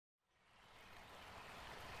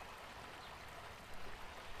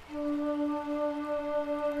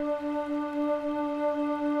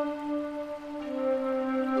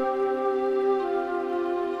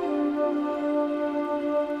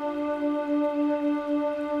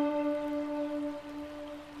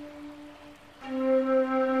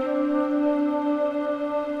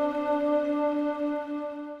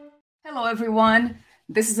everyone.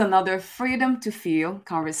 This is another Freedom to Feel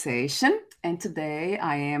conversation. And today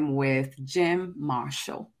I am with Jim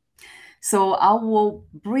Marshall. So I will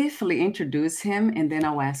briefly introduce him and then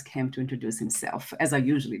I'll ask him to introduce himself, as I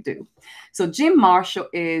usually do. So, Jim Marshall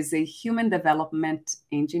is a human development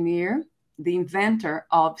engineer, the inventor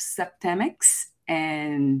of Septemics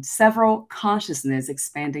and several consciousness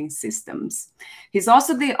expanding systems. He's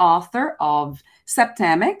also the author of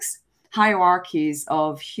Septemics, Hierarchies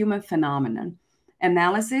of Human Phenomenon,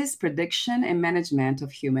 Analysis, Prediction, and Management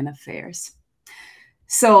of Human Affairs.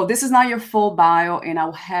 So this is not your full bio, and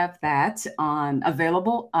I'll have that on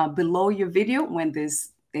available below your video when this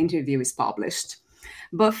interview is published.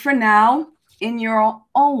 But for now, in your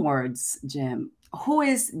own words, Jim, who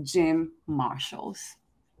is Jim Marshall?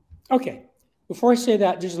 Okay. Before I say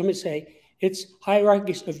that, just let me say it's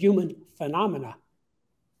Hierarchies of Human Phenomena.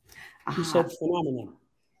 You said phenomenon,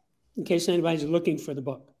 in case anybody's looking for the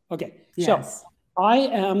book. Okay. Yes. So I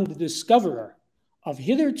am the discoverer of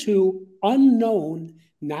hitherto unknown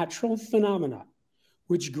natural phenomena,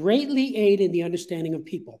 which greatly aid in the understanding of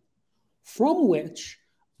people, from which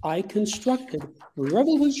I constructed a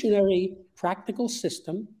revolutionary practical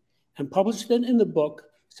system and published it in the book,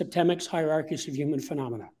 Septemics, Hierarchies of Human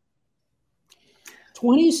Phenomena.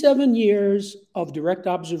 27 years of direct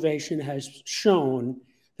observation has shown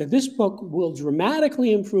that this book will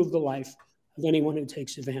dramatically improve the life of anyone who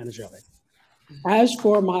takes advantage of it. As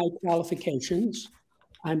for my qualifications,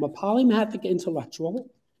 I'm a polymathic intellectual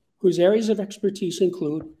whose areas of expertise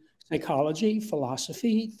include psychology,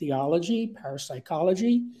 philosophy, theology,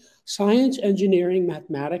 parapsychology, science, engineering,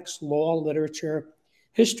 mathematics, law, literature,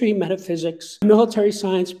 history, metaphysics, military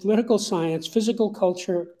science, political science, physical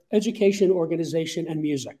culture, education, organization, and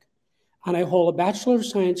music. And I hold a Bachelor of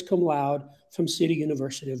Science cum laude from City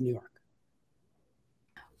University of New York.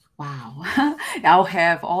 Wow. I'll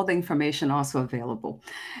have all the information also available.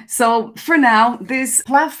 So for now, this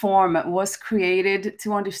platform was created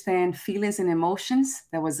to understand feelings and emotions.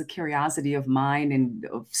 That was a curiosity of mine and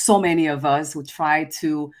of so many of us who try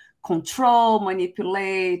to control,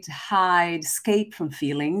 manipulate, hide, escape from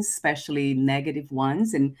feelings, especially negative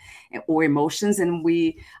ones or emotions. And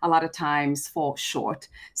we a lot of times fall short.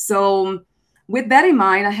 So with that in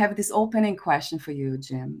mind, I have this opening question for you,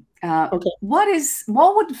 Jim. Okay.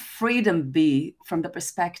 What would freedom be from the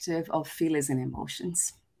perspective of feelings and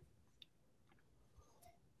emotions?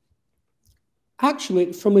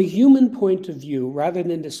 Actually, from a human point of view, rather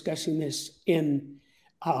than discussing this in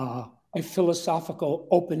a philosophical,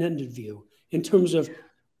 open-ended view, in terms of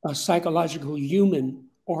a psychological,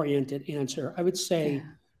 human-oriented answer, I would say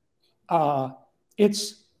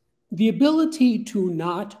it's the ability to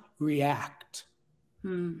not react.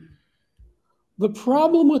 The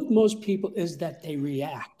problem with most people is that they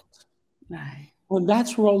react. Right. And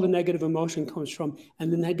that's where all the negative emotion comes from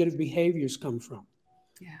and the negative behaviors come from.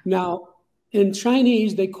 Yeah. Now, in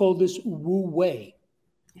Chinese, they call this wu wei,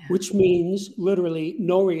 which means literally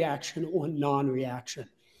no reaction or non-reaction.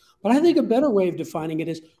 But I think a better way of defining it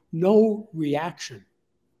is no reaction.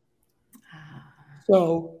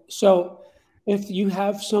 So if you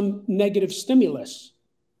have some negative stimulus,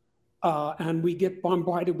 and we get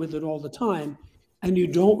bombarded with it all the time, and you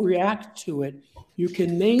don't react to it, you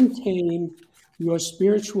can maintain your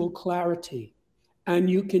spiritual clarity, and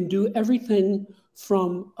you can do everything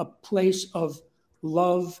from a place of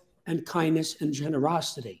love and kindness and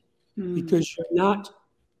generosity, because you're not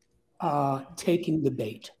taking the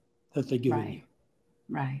bait that they're giving you.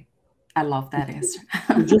 Right. I love that answer.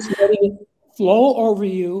 You're just letting it flow over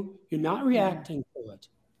you. You're not reacting to it.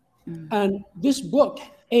 And this book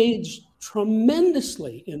aids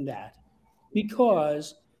tremendously in that,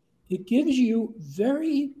 because it gives you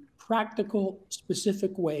very practical,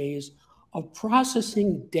 specific ways of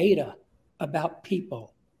processing data about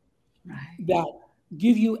people that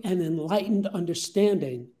give you an enlightened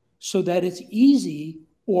understanding so that it's easy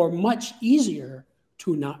or much easier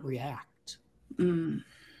to not react. So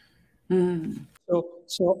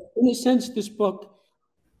in a sense, this book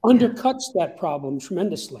undercuts that problem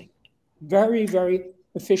tremendously, very, very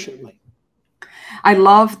efficiently. I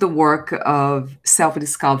love the work of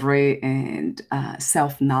self-discovery and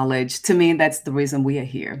self-knowledge. To me, that's the reason we are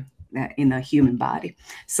here in a human body.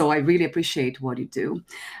 So I really appreciate what you do.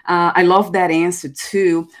 I love that answer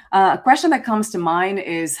too. A question that comes to mind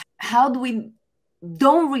is, how do we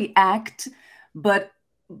don't react, but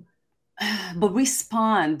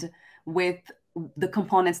respond with the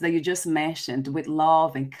components that you just mentioned, with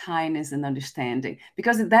love and kindness and understanding,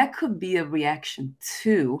 because that could be a reaction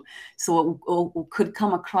too. So it could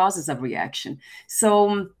come across as a reaction.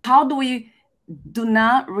 So how do we do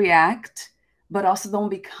not react, but also don't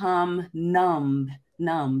become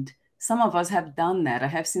numbed. Some of us have done that. I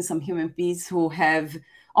have seen some human beings who have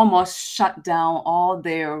almost shut down all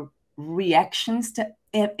their reactions to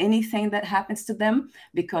anything that happens to them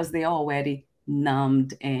because they are already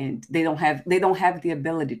numbed and they don't have the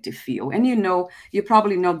ability to feel. And you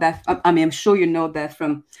probably know that. I mean, I'm sure you know that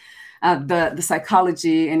from the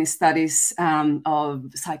psychology and studies of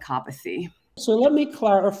psychopathy. So let me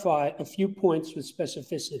clarify a few points with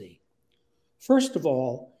specificity. First of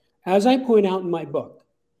all, as I point out in my book,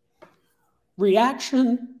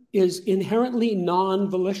 reaction is inherently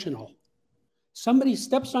non-volitional. Somebody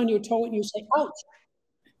steps on your toe and you say, ouch.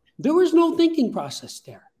 There was no thinking process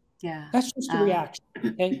there. Yeah. That's just a reaction.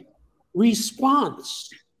 Okay?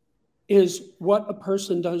 Response is what a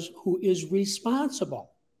person does who is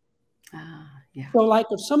responsible. Yeah. So like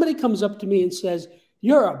if somebody comes up to me and says,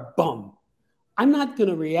 you're a bum, I'm not going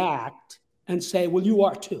to react and say, well, you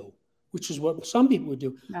are too, which is what some people would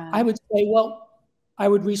do. I would say, well, I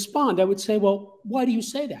would respond. I would say, well, why do you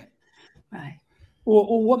say that? Right.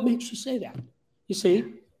 Or what makes you say that? You see?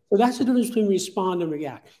 So that's the difference between respond and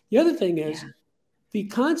react. The other thing is the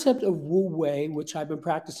concept of Wu Wei, which I've been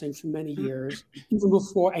practicing for many years, even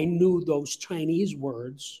before I knew those Chinese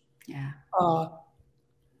words,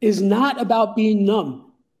 is not about being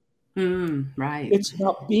numb. Right. It's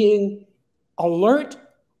about being alert,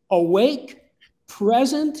 awake,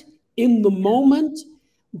 present in the moment,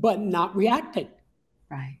 but not reacting.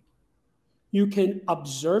 Right. You can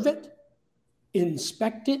observe it,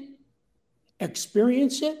 inspect it,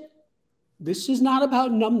 experience it. This is not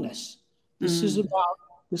about numbness. This is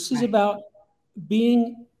about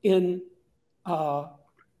being in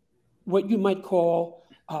what you might call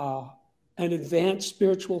an advanced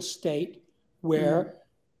spiritual state where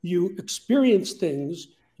you experience things,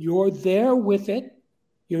 you're there with it,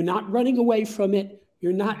 you're not running away from it,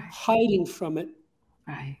 you're not hiding from it.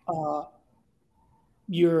 Right.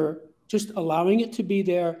 You're just allowing it to be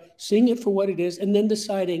there, seeing it for what it is, and then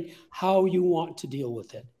deciding how you want to deal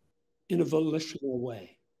with it in a volitional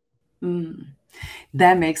way.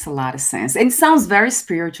 That makes a lot of sense. It sounds very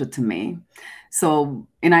spiritual to me. So,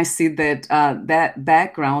 and I see that that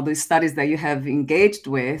background, the studies that you have engaged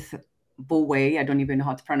with, Wu Wei, I don't even know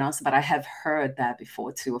how to pronounce it, but I have heard that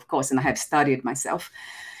before too, of course, and I have studied myself.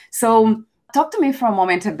 So talk to me for a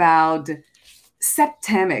moment about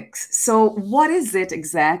Septemics. So what is it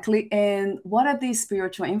exactly, and what are these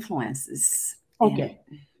spiritual influences? Okay.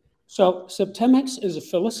 So Septemics is a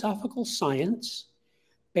philosophical science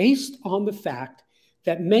based on the fact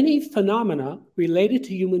that many phenomena related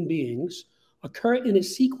to human beings occur in a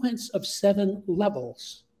sequence of 7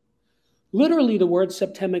 levels. Literally, the word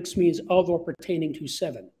septemics means of or pertaining to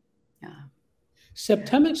 7.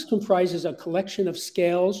 Septemics comprises a collection of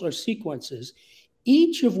scales or sequences,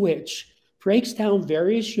 each of which breaks down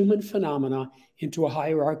various human phenomena into a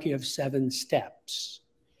hierarchy of 7 steps.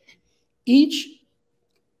 Each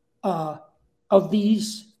of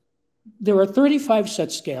these, there are 35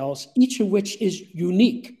 such scales, each of which is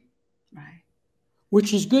unique,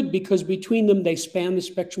 which is good because between them they span the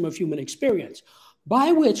spectrum of human experience,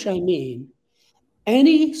 by which I mean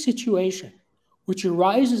any situation which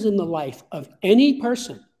arises in the life of any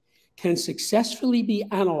person can successfully be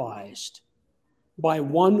analyzed by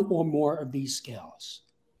one or more of these scales.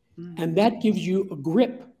 And that gives you a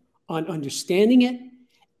grip on understanding it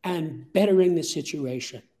and bettering the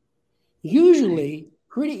situation. Usually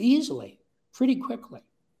pretty easily, pretty quickly.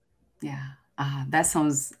 Yeah. That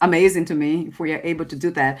sounds amazing to me if we are able to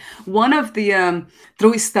do that. One of the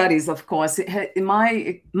through studies, of course, in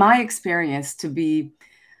my experience to be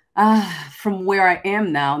from where I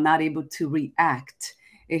am now, not able to react.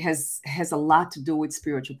 It has a lot to do with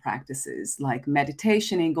spiritual practices like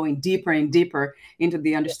meditation and going deeper and deeper into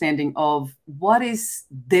the understanding of what is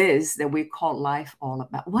this that we call life all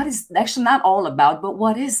about? What is actually not all about, but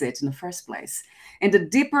what is it in the first place? And the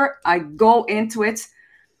deeper I go into it,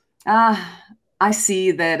 I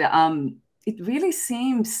see that it really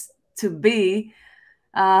seems to be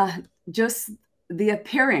just the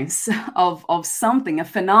appearance of something, a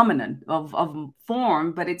phenomenon of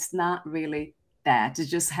form, but it's not really that. It's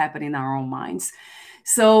just happening in our own minds.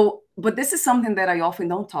 So, but this is something that I often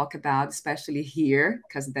don't talk about, especially here,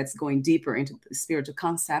 because that's going deeper into the spiritual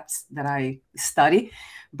concepts that I study.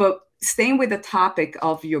 But staying with the topic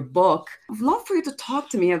of your book, I'd love for you to talk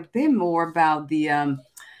to me a bit more about the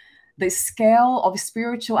scale of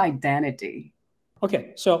spiritual identity.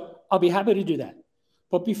 Okay, so I'll be happy to do that.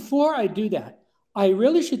 But before I do that, I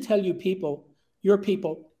really should tell you people, your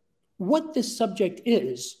people, what this subject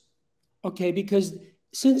is, okay? Because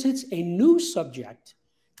since it's a new subject,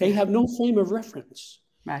 they have no frame of reference.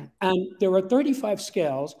 Right. And there are 35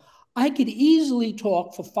 scales. I could easily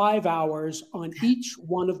talk for 5 hours on each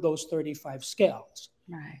one of those 35 scales.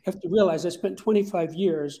 Right. You have to realize I spent 25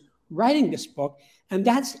 years writing this book, and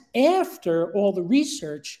that's after all the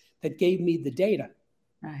research that gave me the data.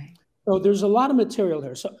 Right. So there's a lot of material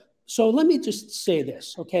here. So let me just say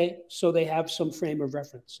this, okay? So they have some frame of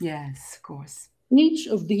reference. Yes, of course. Each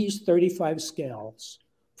of these 35 scales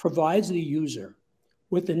provides the user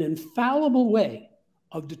with an infallible way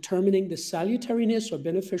of determining the salutariness or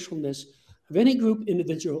beneficialness of any group,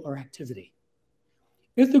 individual, or activity.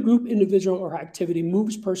 If the group, individual, or activity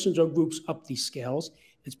moves persons or groups up these scales,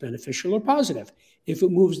 it's beneficial or positive. If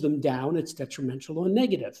it moves them down, it's detrimental or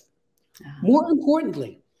negative. More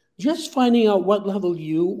importantly, just finding out what level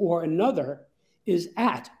you or another is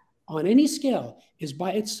at on any scale is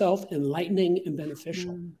by itself enlightening and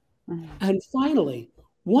beneficial. And finally,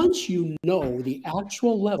 once you know the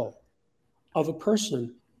actual level of a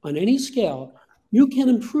person on any scale, you can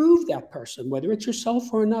improve that person, whether it's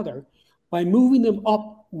yourself or another, by moving them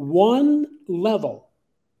up one level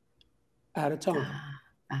at a time.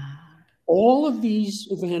 All of these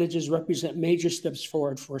advantages represent major steps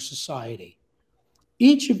forward for society.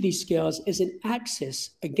 Each of these scales is an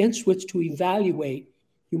axis against which to evaluate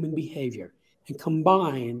human behavior, and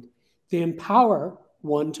combined, they empower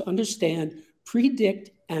one to understand,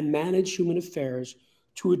 predict, and manage human affairs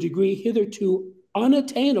to a degree hitherto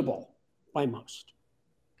unattainable by most.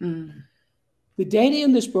 The data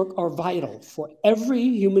in this book are vital for every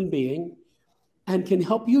human being and can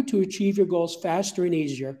help you to achieve your goals faster and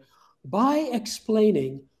easier by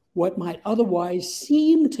explaining what might otherwise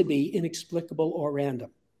seem to be inexplicable or random.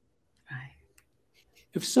 Right.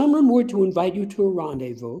 If someone were to invite you to a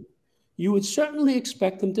rendezvous, you would certainly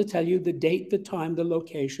expect them to tell you the date, the time, the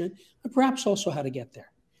location, and perhaps also how to get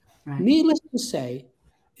there. Right. Needless to say,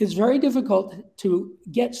 it's very difficult to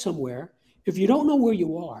get somewhere if you don't know where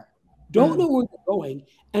you are, don't know where you're going,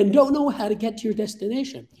 and don't know how to get to your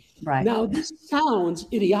destination. Right. Now, this sounds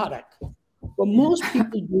idiotic, but most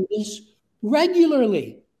people do this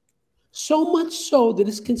regularly, so much so that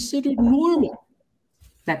it's considered normal.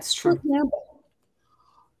 That's For true. example,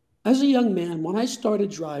 as a young man, when I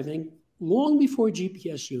started driving, long before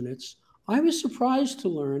GPS units, I was surprised to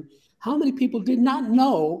learn how many people did not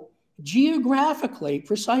know geographically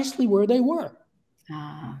precisely where they were,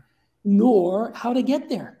 nor how to get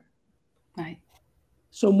there. Right.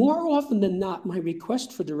 So more often than not, my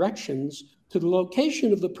request for directions to the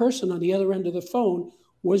location of the person on the other end of the phone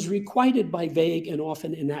was requited by vague and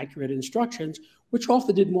often inaccurate instructions, which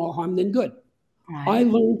often did more harm than good. Right. I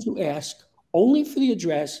learned to ask only for the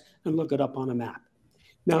address and look it up on a map.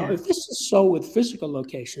 Now, if this is so with physical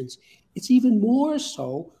locations, it's even more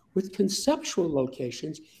so with conceptual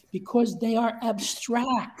locations because they are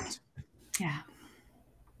abstract. Yeah.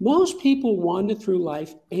 Most people wander through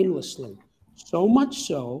life aimlessly, so much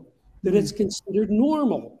so that it's considered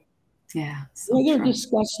normal. Yeah. So Whether true.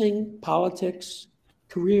 discussing politics,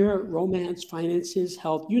 career, romance, finances,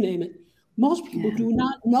 health, you name it, most people do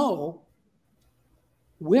not know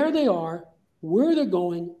where they are, where they're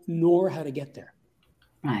going, nor how to get there.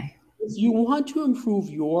 Right. If you want to improve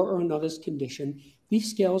your or another's condition, these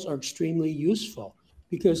scales are extremely useful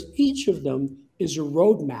because each of them is a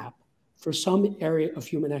roadmap for some area of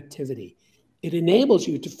human activity. It enables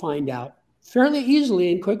you to find out fairly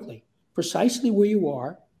easily and quickly precisely where you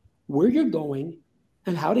are, where you're going,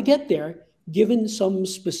 and how to get there, given some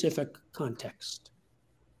specific context.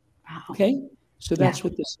 Wow. Okay? So that's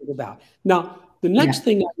what this is about. Now, the next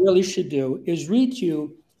thing I really should do is read to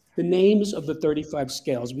you the names of the 35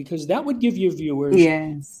 scales, because that would give your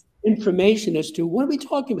viewers information as to what are we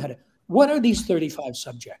talking about? What are these 35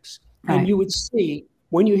 subjects? Right. And you would see,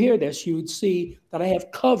 when you hear this, you would see that I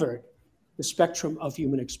have covered the spectrum of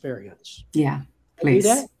human experience. Yeah, please.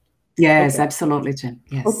 please. Yes, absolutely, Jim.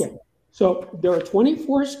 Yes. Okay. So there are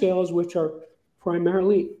 24 scales which are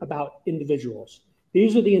primarily about individuals.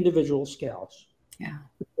 These are the individual scales. Yeah.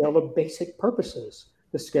 The scale of basic purposes,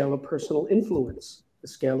 the scale of personal influence, the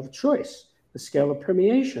scale of choice, the scale of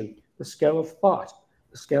permeation, the scale of thought,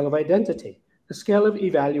 the scale of identity, the scale of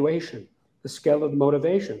evaluation, the scale of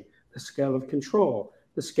motivation, the scale of control,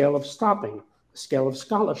 the scale of stopping, the scale of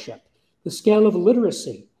scholarship, the scale of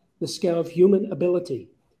literacy, the scale of human ability,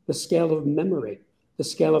 the scale of memory, the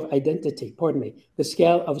scale of identity, the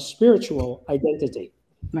scale of spiritual identity,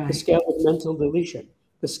 the scale of mental deletion,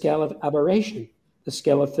 the scale of aberration, the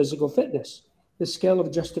scale of physical fitness, the scale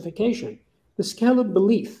of justification, the scale of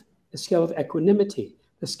belief, the scale of equanimity,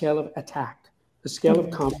 the scale of attack, the scale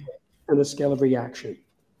of conflict, and the scale of reaction.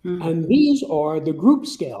 And these are the group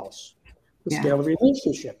scales, the scale of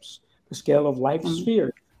relationships, the scale of life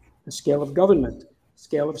sphere, the scale of government, the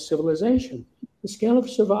scale of civilization, the scale of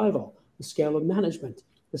survival, the scale of management,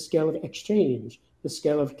 the scale of exchange, the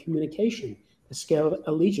scale of communication, the scale of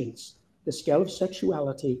allegiance, the scale of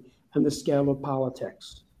sexuality, and the scale of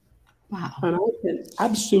politics. Wow. And I can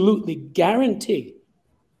absolutely guarantee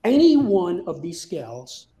any one of these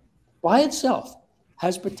scales by itself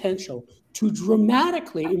has potential to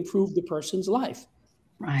dramatically improve the person's life.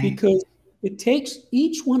 Right. Because it takes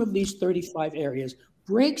each one of these 35 areas,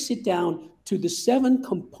 breaks it down to the 7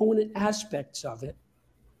 component aspects of it,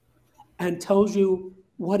 and tells you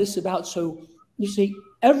what it's about. So you see,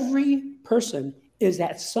 every person is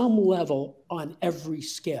at some level on every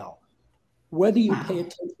scale, whether you pay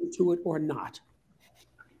attention to it or not.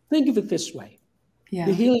 Think of it this way. Yeah.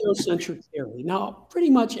 The heliocentric theory. Now, pretty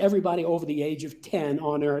much everybody over the age of 10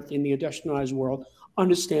 on Earth in the industrialized world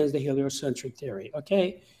understands the heliocentric theory,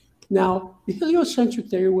 okay? Now, the heliocentric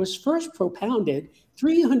theory was first propounded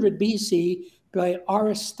 300 BC by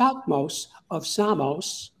Aristarchus of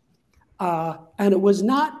Samos, and it was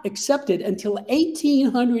not accepted until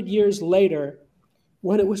 1,800 years later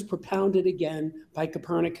when it was propounded again by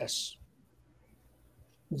Copernicus.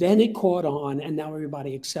 Then it caught on, and now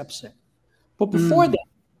everybody accepts it. But before that,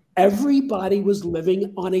 everybody was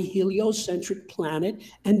living on a heliocentric planet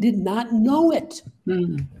and did not know it.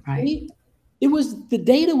 Right. It was, the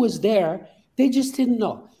data was there, they just didn't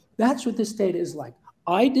know. That's what this data is like.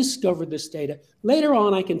 I discovered this data. Later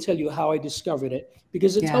on, I can tell you how I discovered it,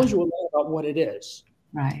 because it tells you a lot about what it is.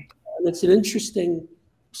 Right. And it's an interesting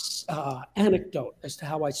anecdote as to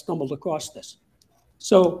how I stumbled across this.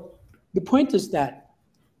 So the point is that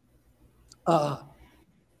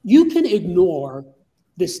you can ignore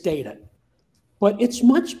this data, but it's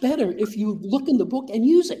much better if you look in the book and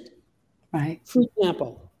use it. Right. For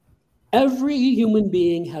example, every human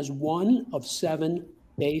being has one of 7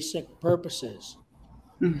 basic purposes.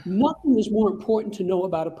 Nothing is more important to know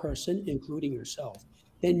about a person, including yourself,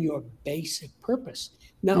 than your basic purpose.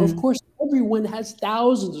 Now, of course, everyone has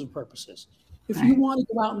thousands of purposes. If you want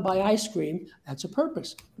to go out and buy ice cream, that's a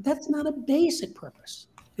purpose. But that's not a basic purpose.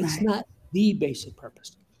 It's not the basic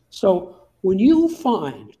purpose. So when you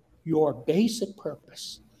find your basic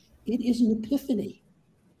purpose, it is an epiphany.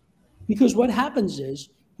 Because what happens is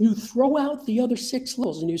you throw out the other 6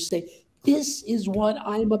 levels and you say, this is what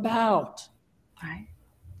I'm about. Right.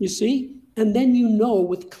 You see? And then you know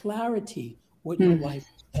with clarity what your life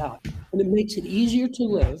is about. And it makes it easier to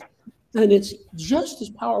live. And it's just as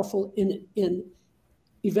powerful in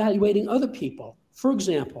evaluating other people. For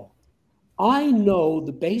example, I know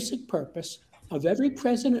the basic purpose of every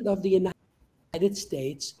president of the United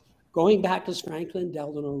States, going back as Franklin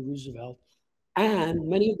Delano Roosevelt, and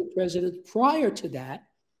many of the presidents prior to that,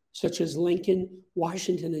 such as Lincoln,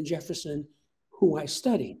 Washington, and Jefferson, who I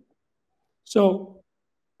studied. So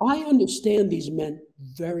I understand these men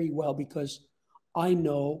very well because I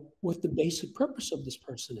know what the basic purpose of this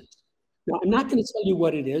person is. Now, I'm not going to tell you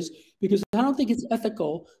what it is because I don't think it's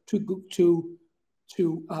ethical to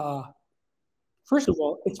first of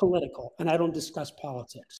all, it's political, and I don't discuss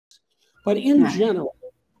politics. But in general,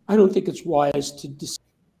 I don't think it's wise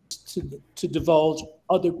to divulge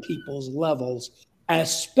other people's levels,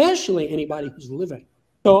 especially anybody who's living.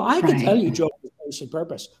 So I can tell you Joe's basic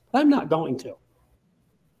purpose, but I'm not going to.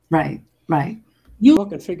 Right. You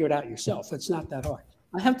look and figure it out yourself. It's not that hard.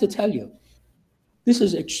 I have to tell you, this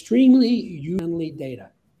is extremely humanly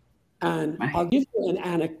data. And I'll give you an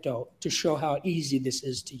anecdote to show how easy this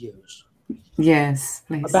is to use. Yes,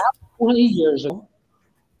 please. About 20 years ago,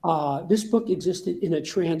 this book existed in a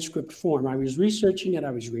transcript form. I was researching it,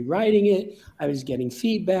 I was rewriting it, I was getting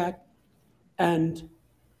feedback. And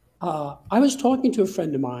I was talking to a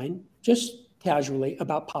friend of mine, just casually,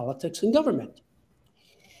 about politics and government.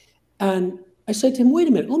 And I said to him, wait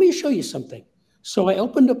a minute, let me show you something. So I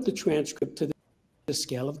opened up the transcript to the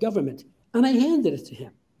scale of government, and I handed it to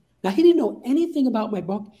him. Now, he didn't know anything about my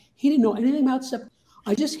book. He didn't know anything about Septemics.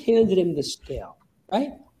 I just handed him the scale,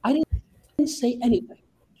 right? I didn't say anything.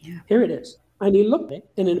 Yeah. Here it is. And he looked at it,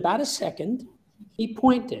 and in about a second, he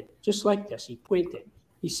pointed, just like this. He pointed.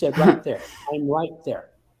 He said, right there. I'm right there.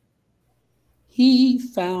 He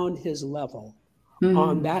found his level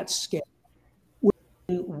on that scale.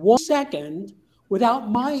 In 1 second, without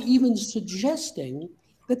my even suggesting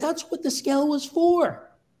that that's what the scale was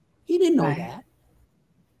for. He didn't know that.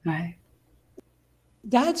 Right.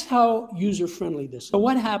 That's how user-friendly this is. So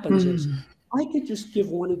what happens is I could just give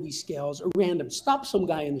one of these scales a random, stop some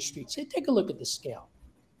guy in the street, say, take a look at this scale.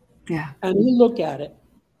 Yeah. And he'll look at it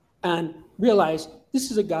and realize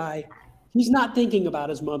this is a guy, he's not thinking about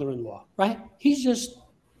his mother-in-law, right? He's just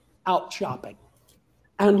out shopping.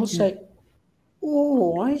 And he'll say,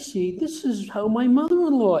 oh, I see. This is how my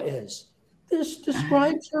mother-in-law is. This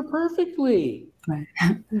describes her perfectly. Right.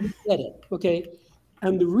 He will get it, okay?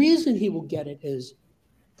 And the reason he will get it is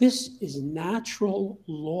this is natural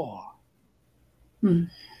law.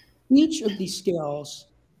 Each of these scales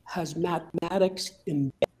has mathematics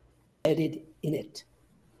embedded in it.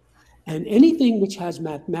 And anything which has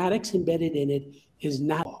mathematics embedded in it is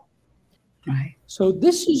natural. Right. So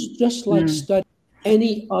this is just like studying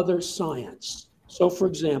any other science. So for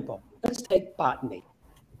example, let's take botany.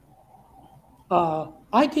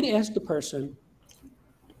 I could ask the person,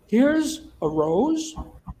 here's a rose,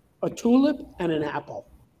 a tulip, and an apple.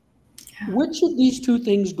 Yeah. Which of these two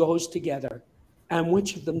things goes together and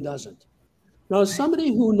which of them doesn't? Now, somebody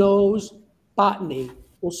who knows botany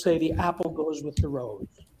will say the apple goes with the rose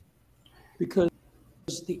because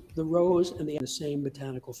the rose and the same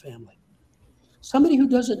botanical family. Somebody who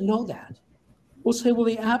doesn't know that will say, well,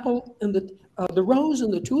 the apple and the rose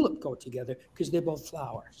and the tulip go together because they're both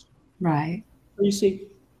flowers. Right. So you see,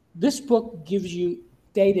 this book gives you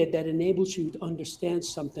data that enables you to understand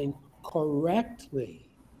something correctly.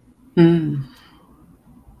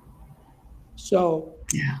 So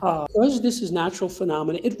because this is natural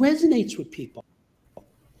phenomena, it resonates with people.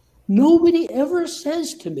 Nobody ever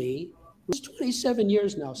says to me, it's 27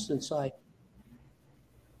 years now since I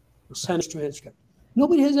sent a transcript.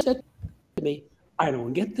 Nobody has said to me, I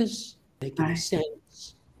don't get this, make any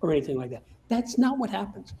sense, or anything like that. That's not what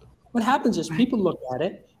happens. What happens is people look at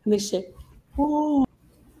it and they say, oh,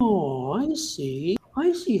 I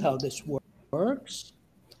see how this works.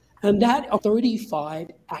 And that are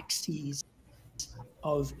 35 axes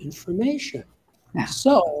of information. Yeah.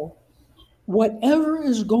 So whatever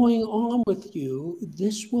is going on with you,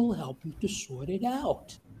 this will help you to sort it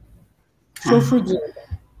out. So for example,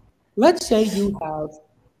 let's say you have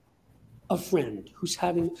a friend who's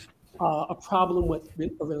having a problem with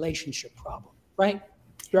a relationship problem, right?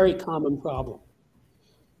 Very common problem.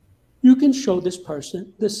 You can show this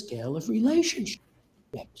person the scale of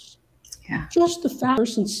relationships. Yeah. Just the fact the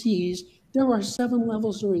person sees there are 7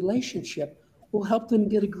 levels of relationship will help them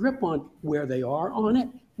get a grip on where they are on it,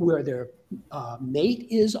 where their mate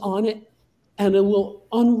is on it, and it will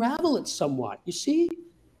unravel it somewhat, you see?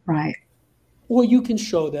 Right. Or you can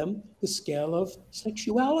show them the scale of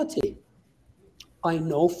sexuality. I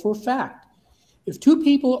know for a fact, if 2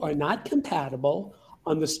 people are not compatible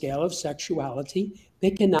on the scale of sexuality,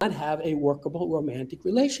 they cannot have a workable romantic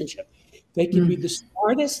relationship. They can be the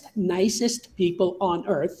smartest, nicest people on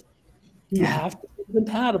earth. You have to be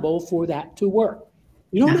compatible for that to work.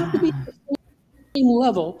 You don't have to be at the same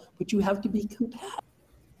level, but you have to be compatible.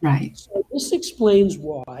 Right. So this explains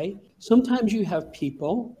why sometimes you have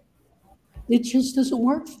people, it just doesn't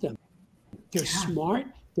work for them. They're smart,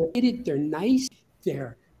 they're nice,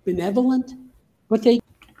 they're benevolent, but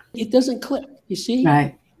it doesn't click, you see?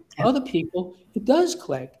 Right. Other people, it does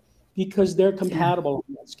click because they're compatible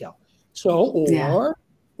on that scale. So,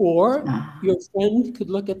 or your friend could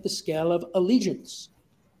look at the scale of allegiance.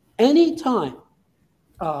 Anytime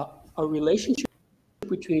a relationship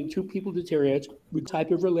between 2 people deteriorates, what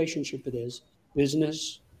type of relationship it is,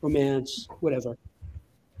 business, romance, whatever,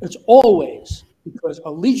 it's always because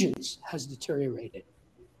allegiance has deteriorated,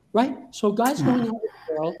 right? So guy's going out with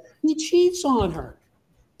a girl, he cheats on her.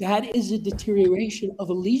 That is a deterioration of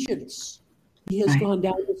allegiance. He has gone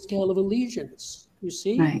down the scale of allegiance, you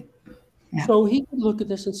see? Right. Yeah. So he could look at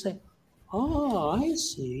this and say, oh, I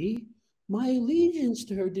see. My allegiance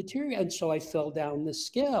to her deteriorated. And so I fell down the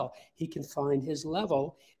scale. He can find his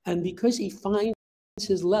level. And because he finds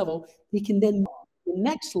his level, he can then move to the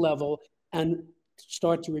next level and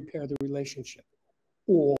start to repair the relationship.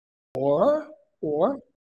 Or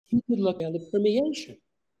he could look at the permeation.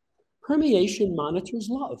 Permeation monitors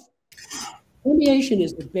love. Permeation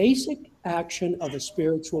is the basic action of a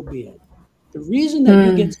spiritual being. The reason that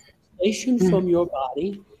you get sensation from your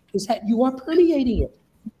body is that you are permeating it,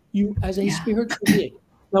 you as a spiritual being.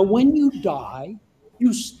 Now, when you die,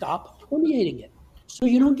 you stop permeating it. So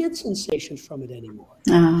you don't get sensation from it anymore.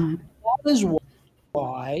 That is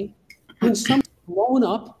why when someone's blown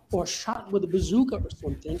up or shot with a bazooka or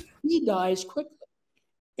something, he dies quickly.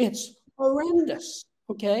 It's horrendous,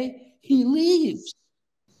 okay? He leaves.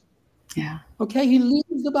 Yeah. Okay, he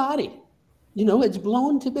leaves the body. You know, it's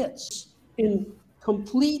blown to bits in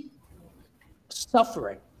complete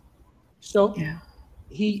suffering. So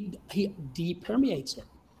he depermeates it.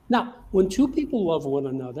 Now, when 2 people love one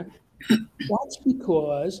another, that's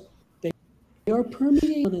because they are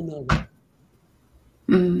permeating one another.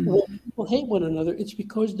 When people hate one another, it's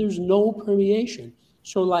because there's no permeation.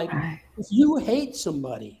 So like, if you hate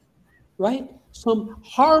somebody, right? some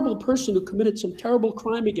horrible person who committed some terrible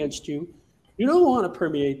crime against you, you don't want to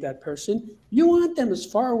permeate that person. You want them as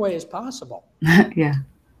far away as possible. Yeah.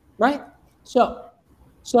 Right? So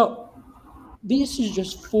this is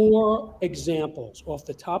just 4 examples off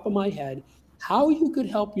the top of my head how you could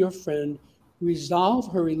help your friend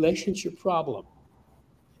resolve her relationship problem.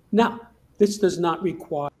 Now, this does not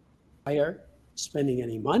require spending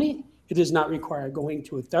any money. It does not require going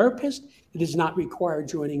to a therapist. It does not require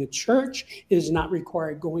joining a church. It does not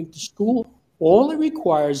require going to school. All it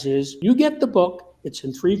requires is you get the book. It's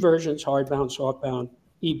in 3 versions, hardbound, softbound,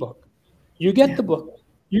 ebook. You get the book.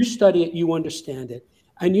 You study it. You understand it.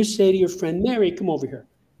 And you say to your friend, Mary, come over here.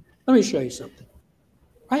 Let me show you something.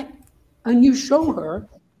 Right? And you show her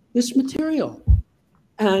this material.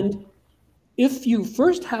 And if you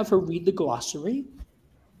first have her read the glossary,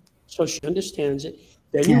 so she understands it,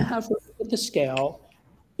 then you have her look at the scale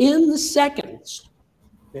in the seconds,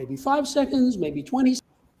 maybe 5 seconds, maybe 20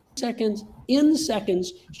 seconds. In the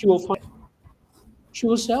seconds, she will find, she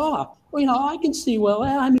will say, oh, well, I can see, well,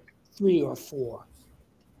 I'm 3 or 4.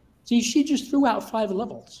 See, she just threw out 5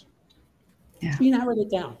 levels. Yeah. She narrowed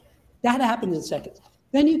it down. That happens in seconds.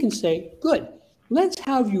 Then you can say, good, let's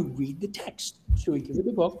have you read the text. So we give her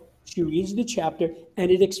the book, she reads the chapter,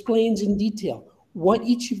 and it explains in detail what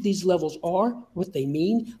each of these levels are, what they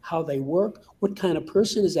mean, how they work, what kind of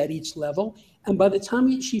person is at each level. And by the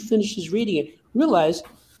time she finishes reading it, realize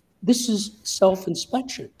this is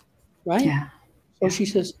self-inspection, right? Yeah. So she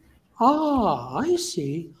says, I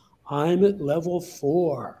see, I'm at level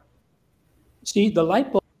 4. See, the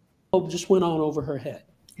light bulb just went on over her head.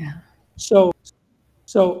 Yeah. So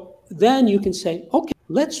then you can say, okay,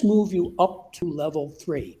 let's move you up to level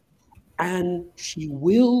 3. And she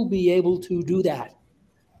will be able to do that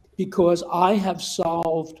because I have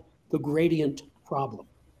solved the gradient problem.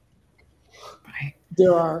 Right.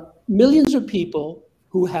 There are millions of people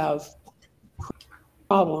who have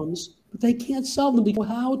problems, but they can't solve them because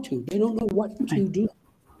how to. They don't know what to do.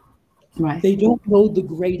 Right. They don't know the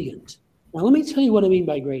gradient. Now, let me tell you what I mean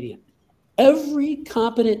by gradient. Every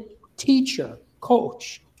competent teacher,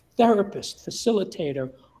 coach, therapist,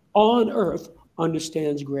 facilitator on earth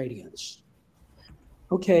understands gradients.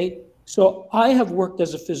 Okay, so I have worked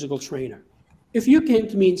as a physical trainer. If you came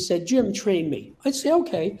to me and said, Jim, train me, I'd say,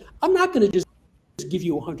 okay, I'm not going to just give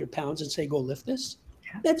you 100 pounds and say, go lift this.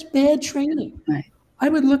 That's bad training. Right. I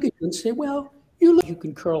would look at you and say, well, you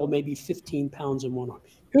can curl maybe 15 pounds in one arm.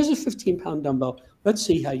 Here's a 15-pound dumbbell. Let's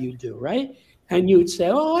see how you do, right? And you would say,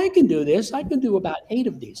 oh, I can do this. I can do about 8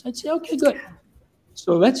 of these. I'd say, okay, good.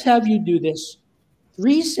 So let's have you do this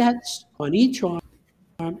 3 sets on each arm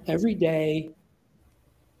every day.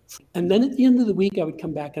 And then at the end of the week, I would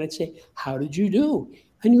come back and I'd say, how did you do?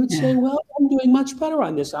 And you would say, well, I'm doing much better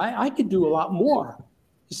on this. I could do a lot more,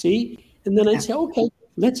 you see? And then I'd say, okay,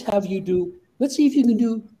 let's have you do, let's see if you can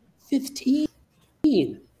do 15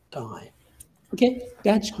 times. Okay,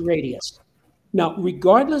 that's gradients. Now,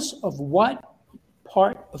 regardless of what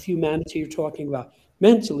part of humanity you're talking about,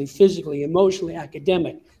 mentally, physically, emotionally,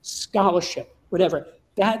 academic, scholarship, whatever,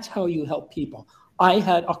 that's how you help people. I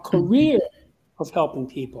had a career of helping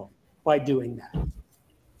people by doing that.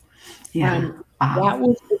 Yeah. And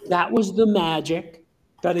that was the magic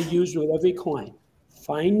that I used with every client,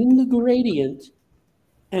 finding the gradient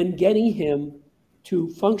and getting him to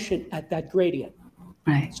function at that gradient.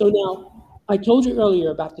 Right. So now, I told you earlier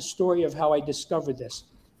about the story of how I discovered this,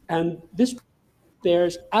 and this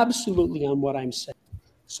bears absolutely on what I'm saying.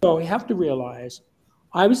 So you have to realize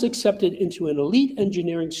I was accepted into an elite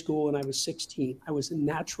engineering school when I was 16. I was a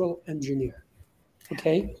natural engineer,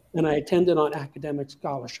 okay? And I attended on academic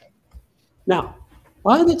scholarship. Now,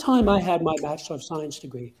 by the time I had my Bachelor of Science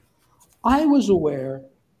degree, I was aware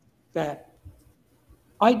that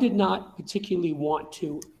I did not particularly want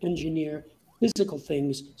to engineer physical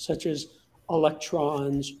things such as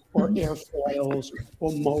electrons or airfoils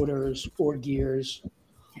or motors or gears.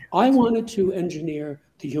 I wanted to engineer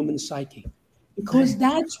the human psyche because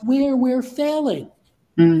that's where we're failing.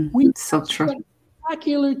 We So true.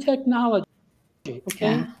 spectacular technology,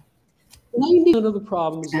 okay? 90% of the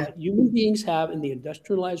problems that human beings have in the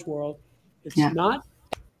industrialized world, it's not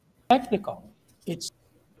technical, it's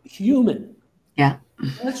human. Yeah.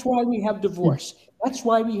 That's why we have divorce. That's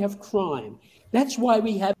why we have crime. That's why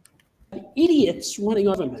we have idiots running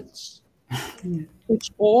governments. It's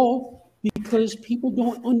all because people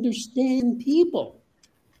don't understand people.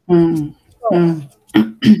 So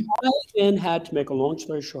I then had to make a long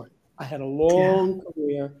story short. I had a long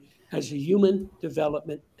career as a human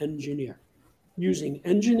development engineer, using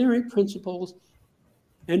engineering principles,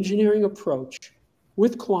 engineering approach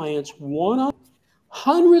with clients one-on-one.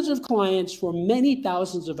 hundreds of clients for many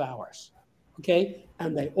thousands of hours, okay?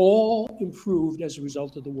 And they all improved as a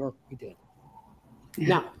result of the work we did. Yeah.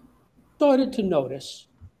 Now, started to notice,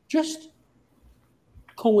 just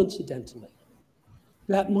coincidentally,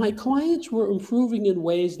 that my clients were improving in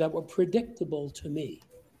ways that were predictable to me.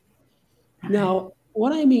 Right. Now,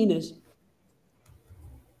 what I mean is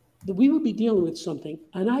that we would be dealing with something,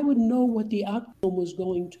 and I would know what the outcome was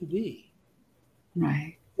going to be.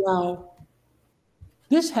 Right. Now,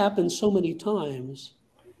 this happened so many times,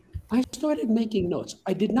 I started making notes.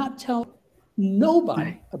 I did not tell nobody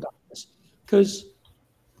Right. about this because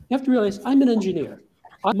you have to realize I'm an engineer.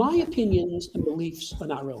 My opinions and beliefs are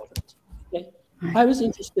not relevant. Okay? Right. I was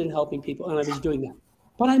interested in helping people, and I was doing that.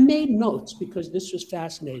 But I made notes because this was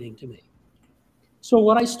fascinating to me. So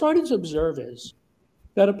what I started to observe is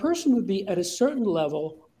that a person would be at a certain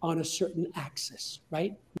level on a certain axis,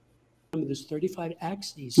 right? There's 35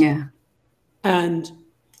 axes. Yeah. And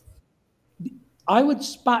I would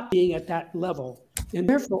spot being at that level. And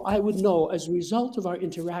therefore, I would know as a result of our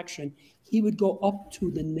interaction, he would go up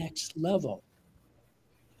to the next level.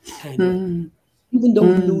 And even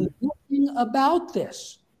though he knew nothing about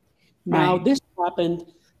this. Now, Right. this happened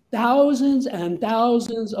thousands and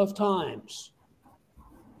thousands of times.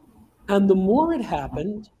 And the more it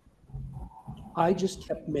happened, I just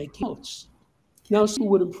kept making notes. Now, some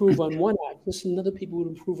would improve on one axis, and other people would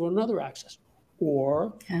improve on another axis.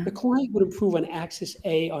 Or Yeah. the client would improve on axis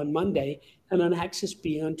A on Monday and on axis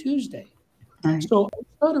B on Tuesday. Right. So I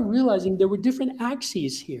started realizing there were different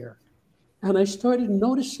axes here. And I started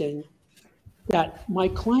noticing that my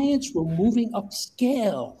clients were moving up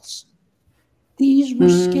scales. These were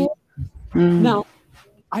scales. Now,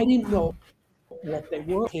 I didn't know what they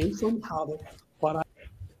were, came from, how they, but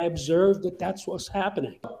I observed that that's what's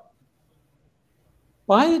happening.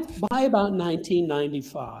 By about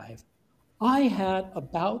 1995, I had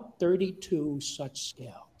about 32 such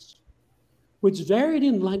scales, which varied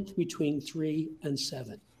in length between 3 and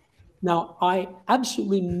 7. Now, I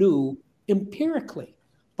absolutely knew empirically,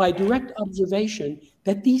 by direct observation,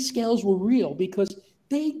 that these scales were real because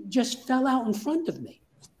they just fell out in front of me.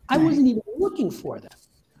 I wasn't even looking for them.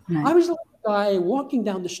 I was like a guy walking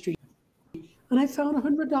down the street, and I found a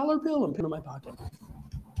 $100 bill and put it in my pocket.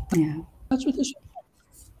 Yeah. That's what this is.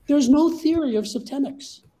 There's no theory of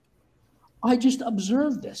septemics. I just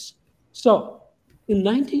observed this. So in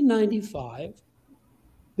 1995,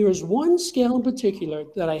 there was one scale in particular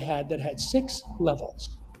that I had that had 6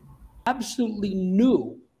 levels. Absolutely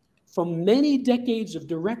knew from many decades of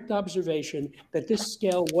direct observation that this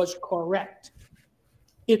scale was correct.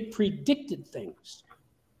 It predicted things.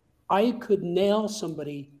 I could nail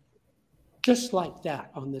somebody just like that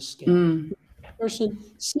on this scale. Person,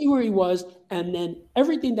 see where he was, and then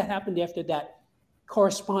everything that happened after that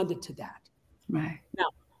corresponded to that. Right. Now,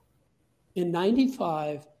 in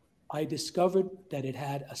 95, I discovered that it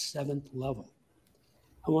had a 7th level.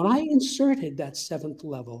 And when I inserted that 7th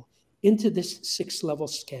level into this 6th level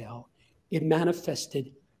scale, it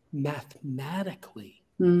manifested mathematically.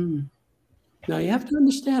 Now, you have to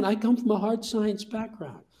understand, I come from a hard science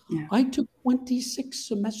background. Yeah. I took 26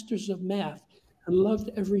 semesters of math and loved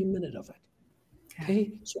every minute of it.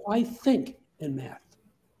 Okay, so I think in math.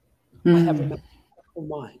 I have a mathematical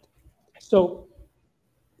mind. So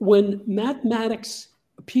when mathematics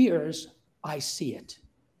appears, I see it.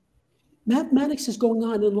 Mathematics is going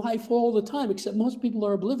on in life all the time, except most people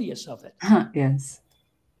are oblivious of it. Yes.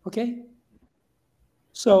 Okay?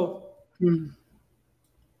 So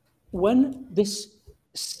when this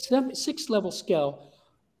 6-level scale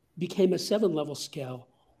became a 7-level scale,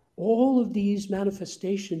 all of these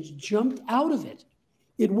manifestations jumped out of it.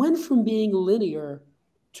 It went from being linear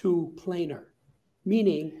to planar,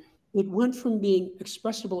 meaning it went from being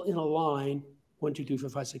expressible in a line, 1, 2, 3, 4,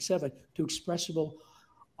 5, 6, 7, to expressible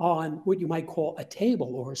on what you might call a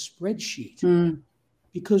table or a spreadsheet,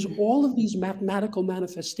 because all of these mathematical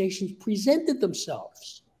manifestations presented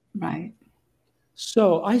themselves. Right.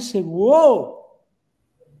 So I said, whoa,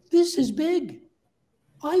 this is big.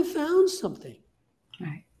 I found something.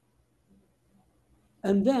 Right.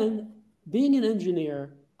 And then, being an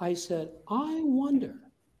engineer, I said, I wonder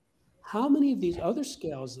how many of these other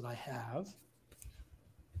scales that I have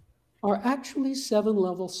are actually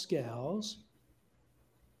 7-level scales,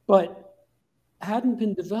 but hadn't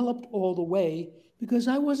been developed all the way because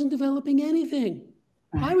I wasn't developing anything.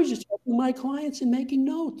 I was just helping my clients and making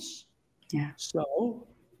notes. Yeah. So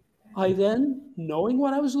I then, knowing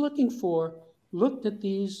what I was looking for, looked at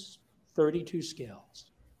these 32 scales.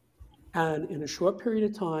 And in a short period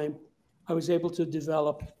of time, I was able to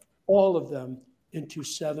develop all of them into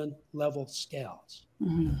 7-level scales.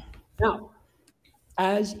 Now,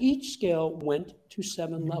 As each scale went to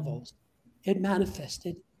 7 levels, it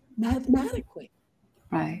manifested mathematically.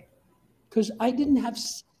 Right. Because I didn't have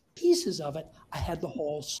pieces of it, I had the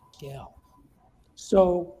whole scale.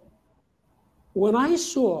 So when I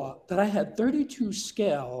saw that I had 32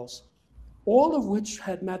 scales, all of which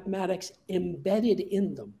had mathematics embedded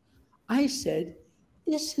in them, I said,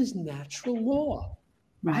 this is natural law.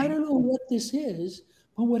 I Right. don't know what this is,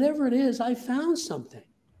 but whatever it is, I found something.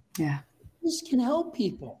 Yeah. This can help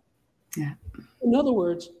people. Yeah. In other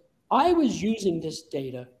words, I was using this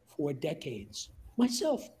data for decades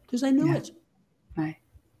myself because I knew Yeah. it. Right.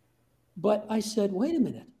 But I said, wait a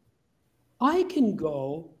minute. I can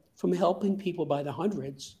go from helping people by the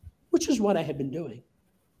hundreds, which is what I had been doing,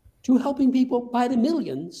 to helping people by the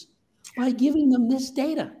millions by giving them this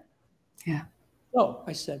data. Yeah. So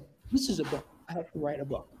I said, this is a book. I have to write a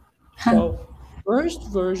book. So first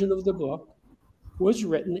version of the book was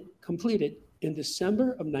written, completed in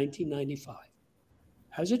December of 1995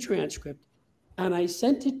 as a transcript, and I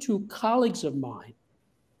sent it to colleagues of mine,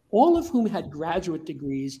 all of whom had graduate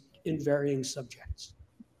degrees in varying subjects.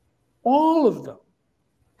 All of them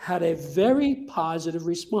had a very positive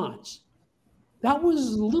response. That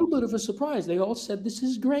was a little bit of a surprise. They all said, this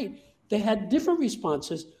is great. They had different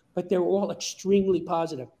responses, but they were all extremely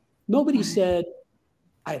positive. Nobody Right. said,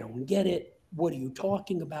 I don't get it. What are you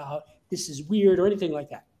talking about? This is weird or anything like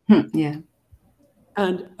that. Yeah.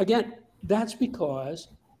 And again, that's because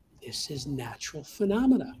this is natural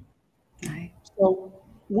phenomena. Right. So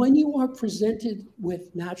when you are presented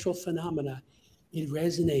with natural phenomena, it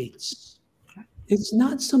resonates. It's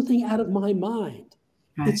not something out of my mind.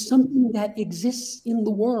 Right. It's something that exists in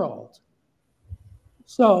the world.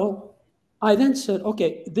 So I then said,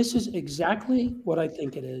 okay, this is exactly what I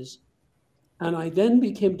think it is. And I then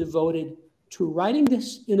became devoted to writing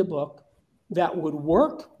this in a book that would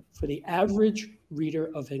work for the average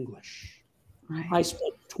reader of English. Right. I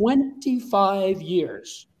spent 25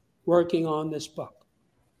 years working on this book.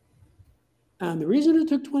 And the reason it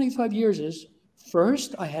took 25 years is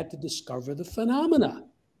first, I had to discover the phenomena.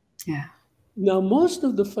 Yeah. Now, most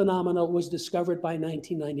of the phenomena was discovered by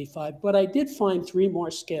 1995, but I did find 3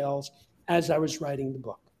 more scales as I was writing the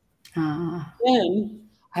book. Then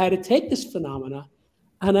I had to take this phenomena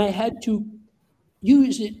and I had to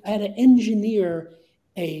use it, I had to engineer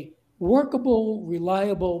a workable,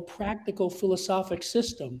 reliable, practical, philosophic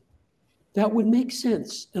system that would make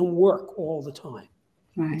sense and work all the time.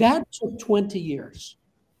 Right. That took 20 years.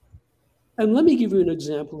 And let me give you an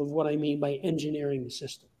example of what I mean by engineering the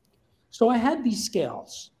system. So I had these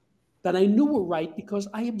scales that I knew were right because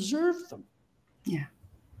I observed them. Yeah.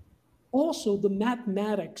 Also, the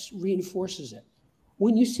mathematics reinforces it.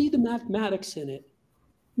 When you see the mathematics in it,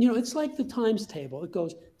 you know, it's like the times table. It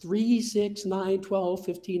goes 3, 6, 9, 12,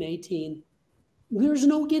 15, 18. There's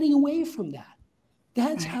no getting away from that.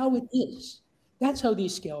 That's Right. how it is. That's how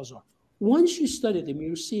these scales are. Once you study them,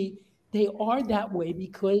 you see they are that way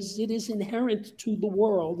because it is inherent to the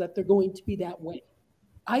world that they're going to be that way.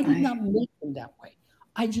 I did Right. not make them that way.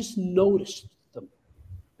 I just noticed them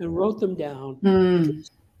and wrote them down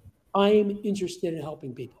because I'm interested in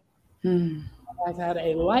helping people. I've had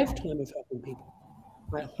a lifetime of helping people.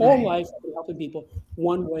 My whole Right. life I've been helping people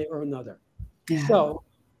one way or another. Yeah.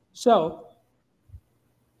 So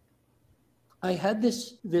I had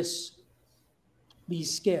these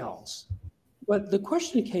scales, but the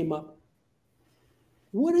question came up,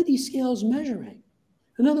 what are these scales measuring?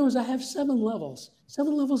 In other words, I have 7 levels.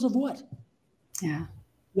 7 levels of what? Yeah.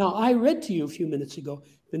 Now, I read to you a few minutes ago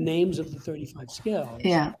the names of the 35 scales.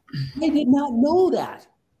 Yeah. I did not know that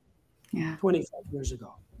Yeah. 25 years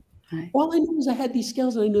ago. Right. All I knew was I had these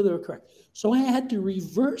scales and I knew they were correct. So I had to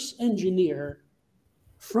reverse engineer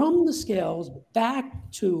from the scales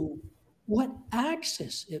back to what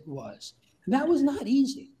axis it was. And that was not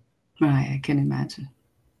easy Right. I can imagine.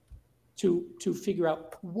 to figure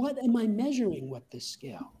out what am I measuring with this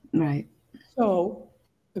scale. Right. So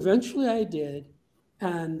eventually I did.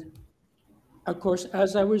 And of course,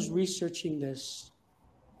 as I was researching this,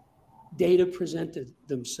 data presented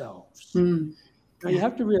themselves. Now you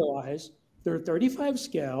have to realize there are 35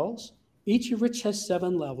 scales, each of which has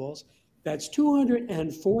 7 levels. That's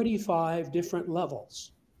 245 different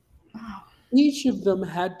levels. Wow. Each of them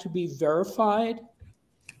had to be verified,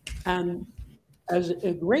 and as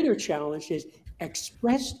a greater challenge is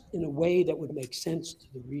expressed in a way that would make sense to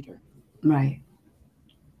the reader. Right.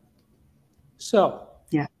 So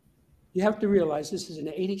Yeah. you have to realize this is an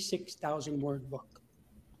 86,000 word book.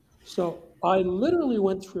 So I literally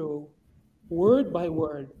went through word by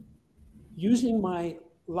word, using my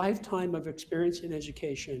lifetime of experience in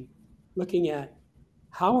education, looking at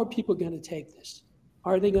how are people going to take this?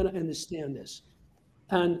 Are they going to understand this?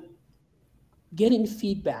 And getting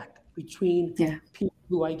feedback between people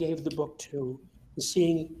who I gave the book to, and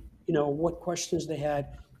seeing, what questions they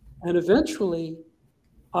had. And eventually,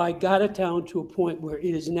 I got it down to a point where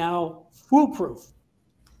it is now foolproof.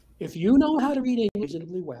 If you know how to read it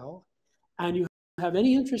reasonably well, and you have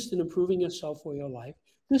any interest in improving yourself or your life,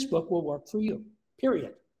 this book will work for you,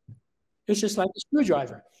 period. It's just like a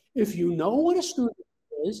screwdriver. If you know what a screwdriver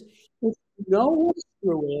is, if you know what a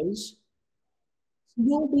screw is, it's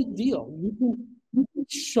no big deal. You can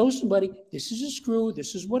show somebody, this is a screw,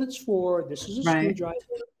 this is what it's for, this is a screwdriver,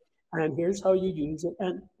 and here's how you use it,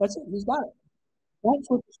 and that's it, he's got it. That's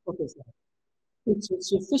what this book is like. It's a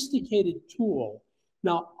sophisticated tool.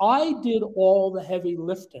 Now, I did all the heavy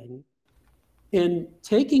lifting in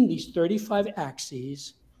taking these 35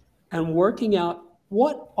 axes and working out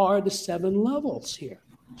what are the 7 levels here.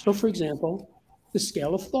 So, for example, the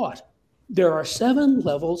scale of thought. There are 7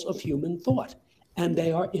 levels of human thought, and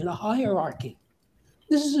they are in a hierarchy.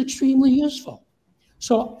 This is extremely useful.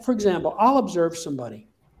 So, for example, I'll observe somebody,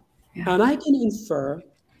 and I can infer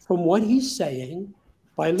from what he's saying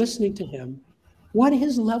by listening to him what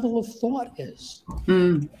his level of thought is.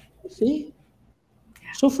 See?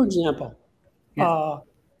 So, for example,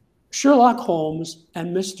 Sherlock Holmes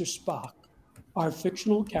and Mr. Spock are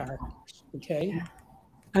fictional characters, okay?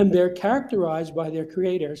 And they're characterized by their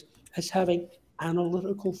creators as having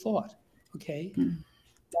analytical thought, okay?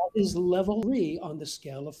 That is level 3 on the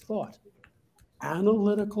scale of thought.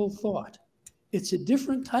 Analytical thought. It's a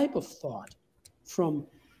different type of thought from,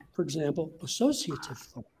 for example, associative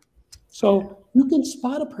thought. So you can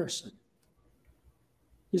spot a person,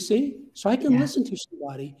 you see? So I can listen to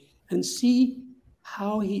somebody and see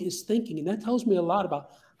how he is thinking. And that tells me a lot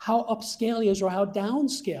about how upscale he is or how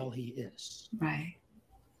downscale he is. Right.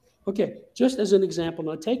 Okay, just as an example,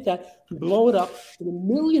 now take that, blow it up in a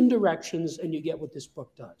million directions, and you get what this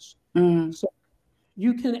book does. So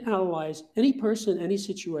you can analyze any person, any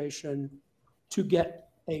situation to get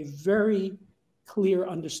a very clear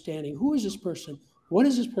understanding. Who is this person? What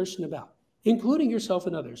is this person about? Including yourself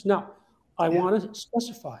and others. Now, I want to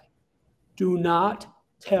specify, do not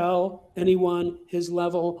tell anyone his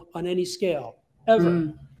level on any scale,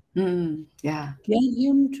 ever. Get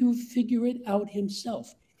him to figure it out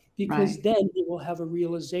himself, because then he will have a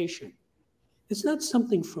realization. It's not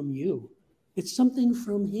something from you. It's something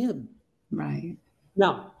from him. Right.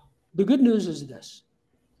 Now, the good news is this.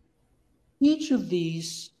 Each of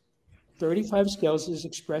these 35 scales is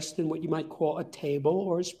expressed in what you might call a table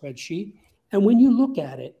or a spreadsheet. And when you look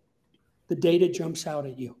at it, the data jumps out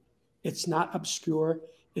at you. It's not obscure.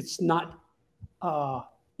 It's not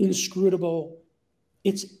inscrutable.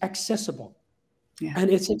 It's accessible.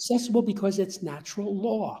 And it's accessible because it's natural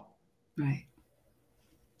law. Right.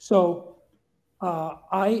 So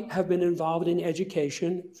I have been involved in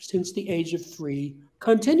education since the age of 3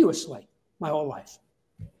 continuously, my whole life.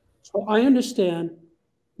 So I understand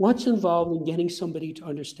what's involved in getting somebody to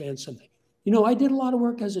understand something. I did a lot of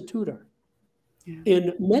work as a tutor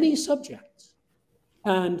in many subjects.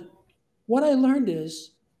 And what I learned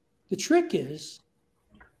is, the trick is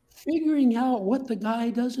figuring out what the guy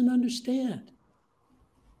doesn't understand.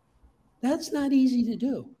 That's not easy to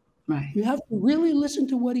do. Right. You have to really listen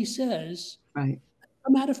to what he says. Right.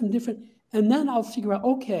 Come at it from different, and then I'll figure out,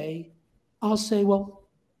 okay, I'll say, well,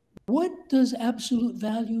 what does absolute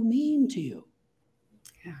value mean to you?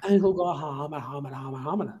 And he'll go, and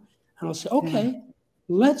I'll say, okay,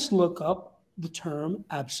 let's look up the term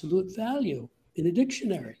absolute value in a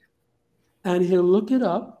dictionary. And he'll look it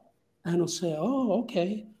up and he'll say, oh,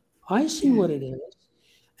 okay, I see what it is.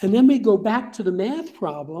 And then we go back to the math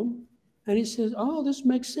problem and he says, oh, this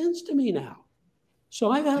makes sense to me now.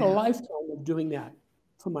 So I've had a lifetime of doing that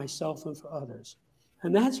for myself and for others.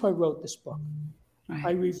 And that's why I wrote this book.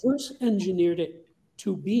 I reverse engineered it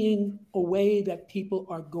to being a way that people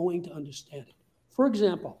are going to understand it. For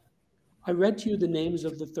example, I read to you the names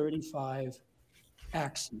of the 35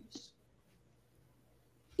 axes.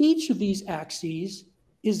 Each of these axes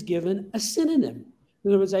is given a synonym.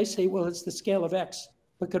 In other words, I say, well, it's the scale of X,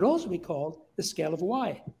 but could also be called the scale of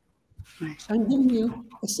Y. So I'm giving you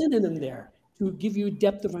a synonym there to give you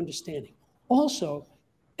depth of understanding. Also,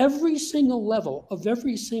 every single level of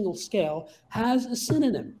every single scale has a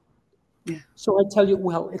synonym. So I tell you,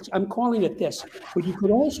 well, I'm calling it this, but you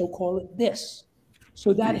could also call it this.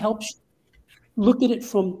 So that helps look at it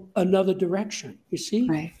from another direction, you see?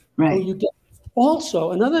 So you get.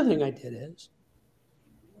 Also, another thing I did is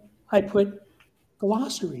I put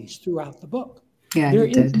glossaries throughout the book. There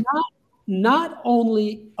is not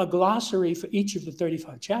only a glossary for each of the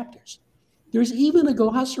 35 chapters, there's even a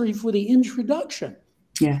glossary for the introduction.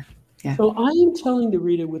 Yeah. Yeah. So I am telling the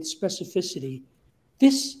reader with specificity,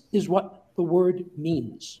 this is what the word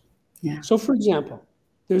means. Yeah. So for example,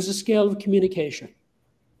 there's a scale of communication.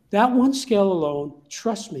 That one scale alone,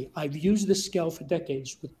 trust me, I've used this scale for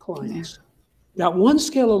decades with Yeah. clients. That one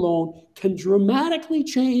scale alone can dramatically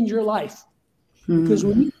change your life. Because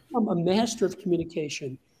when you become a master of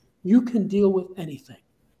communication, you can deal with anything.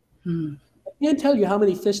 I can't tell you how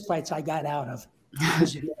many fistfights I got out of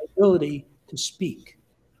because of my ability to speak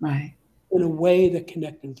Right. in a way that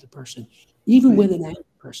connected with the person, even Right. with an angry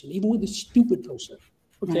person, even with a stupid person.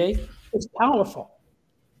 Right. Okay? It's powerful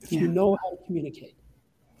if you Yeah. know how to communicate.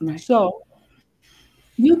 Right. So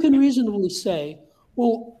you can reasonably say,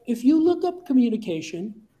 well, if you look up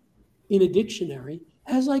communication in a dictionary,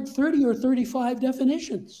 it has like 30 or 35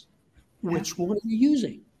 definitions. Yeah. Which one are you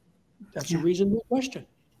using? That's a Yeah. reasonable question.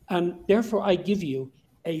 And therefore, I give you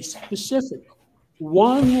a specific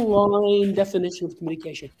one line definition of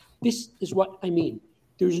communication. This is what I mean.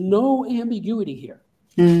 There's no ambiguity here.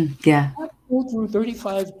 Yeah. I go through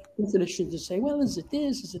 35 definitions and say, well, is it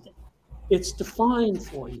this? Is it that? It's defined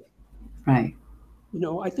for you. Right. You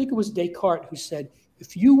know, I think it was Descartes who said,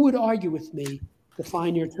 if you would argue with me,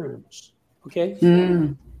 define your terms. Okay?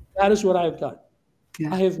 That is what I've done.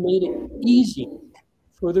 Yeah. I have made it easy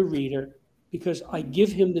for the reader because I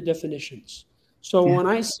give him the definitions. So Yeah. when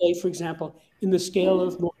I say, for example, in the scale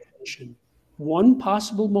of motivation, one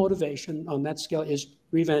possible motivation on that scale is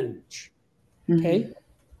revenge. Okay?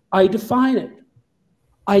 I define it.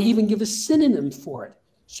 I even give a synonym for it.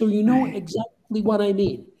 So you know Right. exactly what I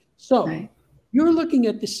mean. So Right. you're looking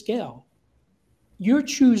at the scale. You're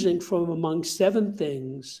choosing from among 7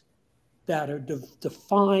 things that are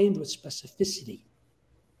defined with specificity.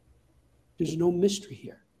 There's no mystery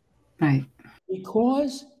here. Right.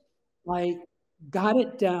 Because I got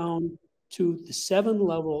it down to the 7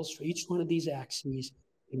 levels for each one of these axes,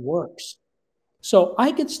 it works. So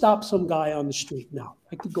I could stop some guy on the street now.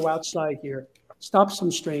 I could go outside here, stop some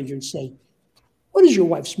stranger and say, what is your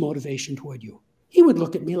wife's motivation toward you? He would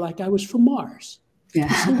look at me like I was from Mars. He'd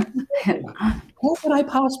say, Yeah. what are you talking about? How could I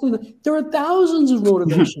possibly know? There are thousands of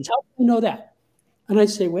motivations. How can you know that? And I'd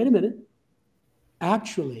say, wait a minute.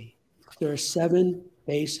 Actually, there are 7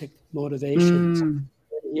 basic motivations.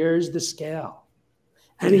 Here's the scale.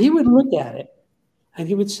 And Yeah. he would look at it and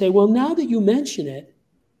he would say, well, now that you mention it,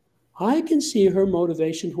 I can see her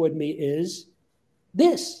motivation toward me is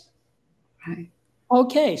this. Right.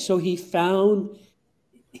 Okay, so he found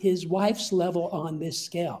his wife's level on this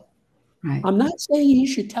scale. Right. I'm not saying he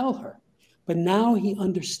should tell her, but now he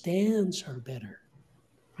understands her better.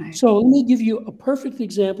 Right. So let me give you a perfect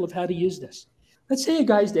example of how to use this. Let's say a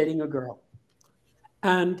guy's dating a girl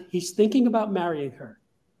and he's thinking about marrying her.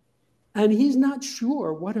 And he's not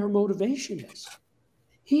sure what her motivation is.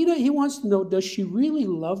 He wants to know, does she really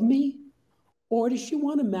love me? Or does she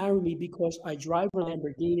want to marry me because I drive a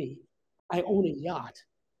Lamborghini, I own a yacht,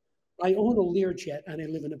 I own a Learjet, and I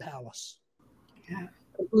live in a palace? Yeah.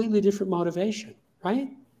 Completely different motivation, right?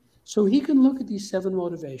 So he can look at these 7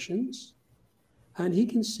 motivations and he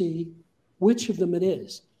can see which of them it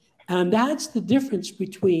is. And that's the difference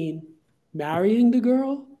between marrying the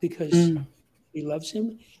girl because he loves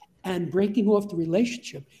him and breaking off the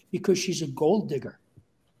relationship because she's a gold digger.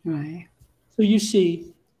 Right. So you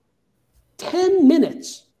see, 10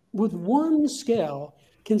 minutes with one scale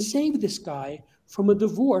can save this guy from a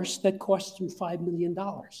divorce that cost him $5 million.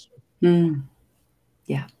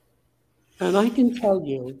 Yeah. And I can tell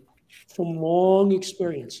you from long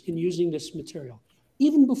experience in using this material,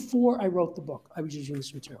 even before I wrote the book, I was using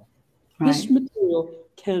this material. This Right. material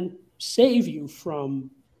can save you from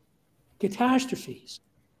catastrophes,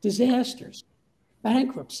 disasters,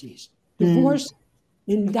 bankruptcies, divorce,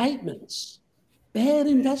 indictments, bad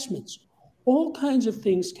investments. All kinds of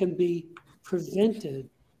things can be prevented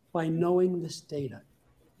by knowing this data.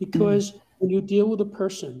 Because when you deal with a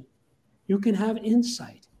person, you can have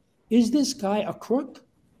insight. Is this guy a crook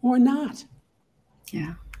or not?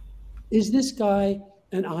 Yeah. Is this guy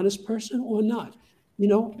an honest person or not? You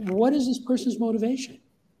know, what is this person's motivation?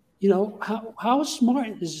 You know, how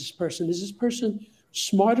smart is this person? Is this person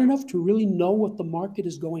smart enough to really know what the market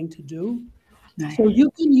is going to do? Right. So you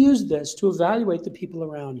can use this to evaluate the people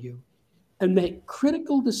around you and make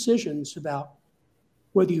critical decisions about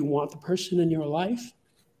whether you want the person in your life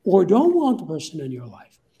or don't want the person in your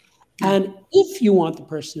life. And if you want the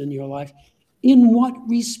person in your life, in what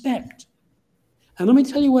respect? And let me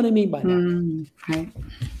tell you what I mean by that. Right.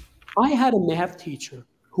 I had a math teacher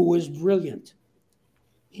who was brilliant.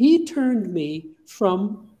 He turned me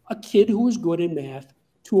from a kid who was good in math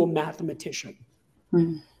to a mathematician.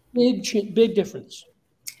 Big difference.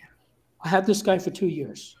 I had this guy for 2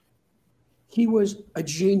 years. He was a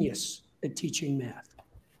genius at teaching math.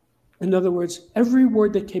 In other words, every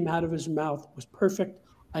word that came out of his mouth was perfect.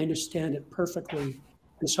 I understand it perfectly.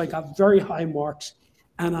 And so I got very high marks.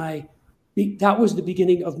 And that was the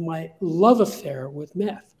beginning of my love affair with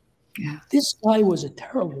math. Yeah. This guy was a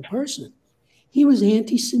terrible person. He was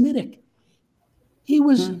anti-Semitic. He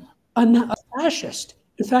was a fascist.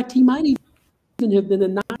 In fact, he might even have been a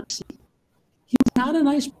Nazi. He was not a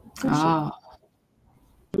nice person. Oh.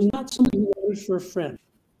 He was not somebody who wanted for a friend.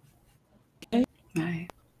 Okay? Right.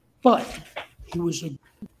 But he was a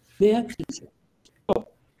math teacher. So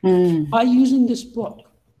by using this book,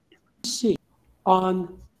 you see,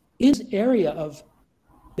 on his area of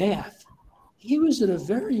math, he was at a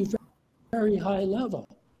very, very, very high level.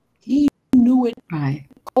 He knew it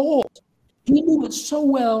cold. He knew it so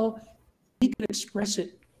well, he could express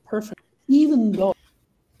it perfectly, even though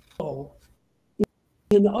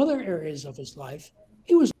in other areas of his life,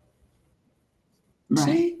 he was.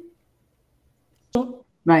 See?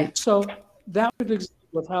 So that was an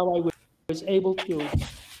example of how I was able to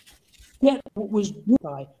get what was good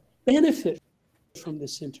by benefit from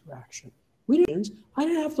this interaction. I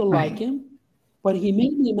didn't have to like him, but he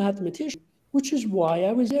made me a mathematician, which is why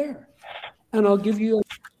I was there. And I'll give you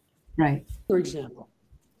another example.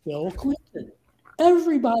 Bill Clinton.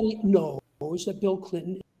 Everybody knows that Bill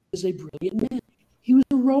Clinton is a brilliant man. He was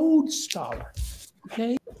a Rhodes Scholar,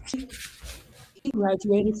 okay? He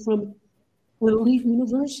graduated from an elite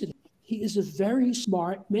university. He is a very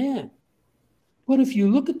smart man. But if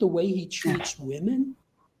you look at the way he treats women,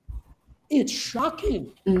 it's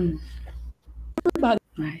shocking. Everybody,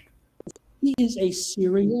 he is a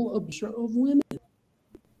serial abuser of women.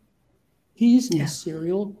 He's a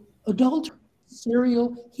serial adulterer.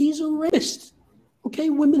 He's a rapist. Okay,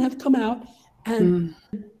 women have come out and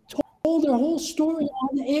told their whole story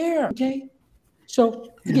on air. Okay,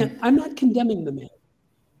 so again, I'm not condemning the man.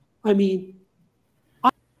 I mean,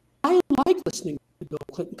 I like listening to Bill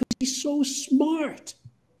Clinton because he's so smart.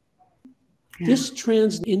 This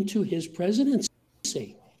translates into his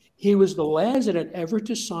presidency. He was the last president ever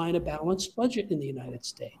to sign a balanced budget in the United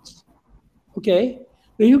States. Okay,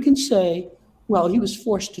 now you can say, well, he was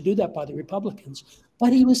forced to do that by the Republicans,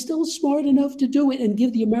 but he was still smart enough to do it and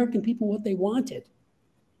give the American people what they wanted.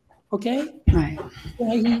 Okay?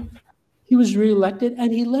 He was reelected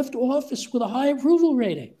and he left office with a high approval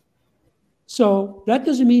rating. So that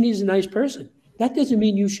doesn't mean he's a nice person. That doesn't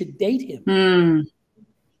mean you should date him.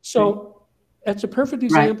 So that's a perfect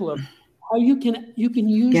example of how you can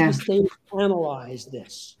use this data to analyze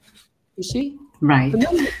this. You see?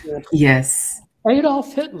 Yes.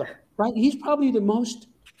 Adolf Hitler, right? He's probably the most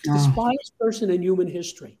despised person in human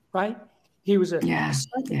history, right? He was a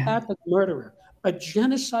psychopathic murderer, a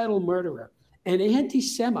genocidal murderer, an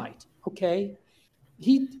anti-Semite, okay?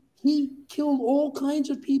 He killed all kinds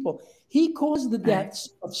of people. He caused the deaths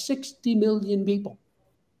of 60 million people,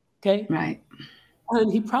 okay?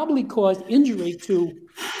 And he probably caused injury to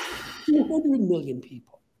 200 million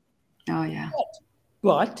people.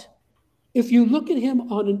 But if you look at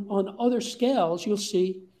him on other scales, you'll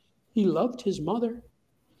see he loved his mother.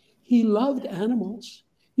 He loved animals.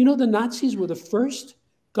 You know, the Nazis were the first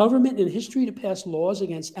government in history to pass laws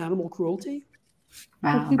against animal cruelty.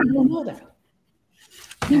 But people don't know that.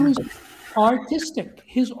 He was artistic.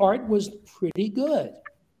 His art was pretty good.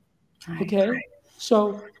 Okay?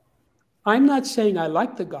 So I'm not saying I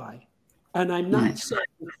like the guy, and I'm not saying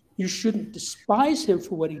you shouldn't despise him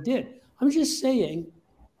for what he did. I'm just saying,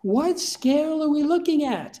 what scale are we looking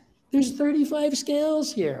at? There's 35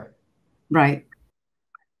 scales here.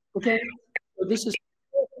 Okay? So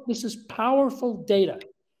this is powerful data.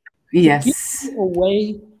 It gives you a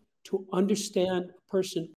way to understand a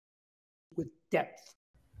person with depth.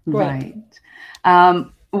 We're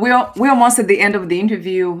almost at the end of the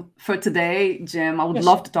interview for today, Jim. I would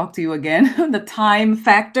love to talk to you again, the time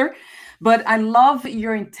factor. But I love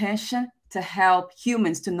your intention to help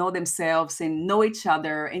humans to know themselves and know each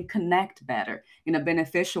other and connect better in a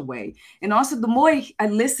beneficial way. And also, the more I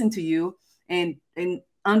listen to you and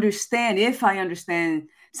understand, if I understand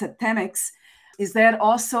Septemics, is that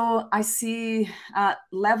also I see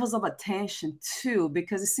levels of attention too,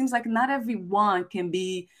 because it seems like not everyone can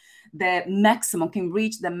be that maximum, can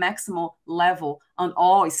reach the maximal level on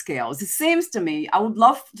all scales. It seems to me, I would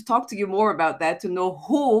love to talk to you more about that, to know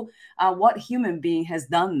what human being has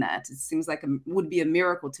done that. It seems like would be a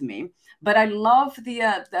miracle to me. But I love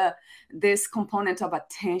this component of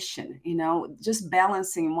attention, you know, just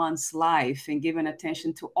balancing one's life and giving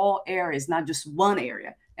attention to all areas, not just one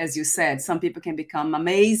area as you said, some people can become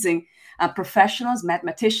amazing professionals,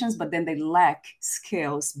 mathematicians, but then they lack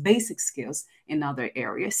skills, basic skills in other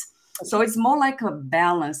areas. So it's more like a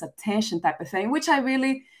balance, attention type of thing, which I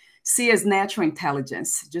really see as natural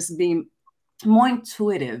intelligence, just being more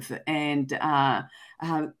intuitive and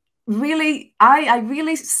really, I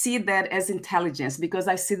really see that as intelligence, because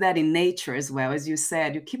I see that in nature as well. As you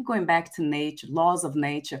said, you keep going back to nature, laws of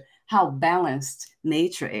nature, how balanced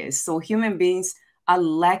nature is. So human beings are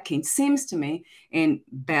lacking, seems to me, in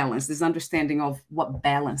balance, this understanding of what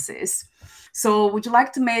balance is. So would you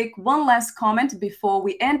like to make one last comment before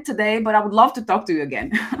we end today? But I would love to talk to you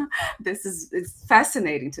again. It's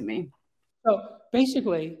fascinating to me. So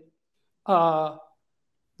basically,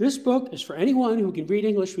 this book is for anyone who can read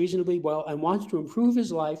English reasonably well and wants to improve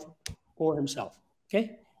his life or himself.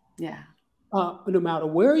 Okay? Yeah. No matter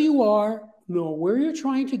where you are, no where you're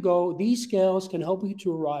trying to go, these scales can help you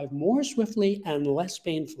to arrive more swiftly and less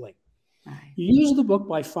painfully. Right. You use the book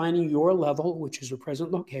by finding your level, which is your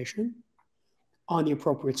present location, on the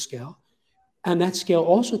appropriate scale. And that scale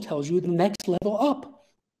also tells you the next level up,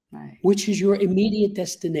 Right. which is your immediate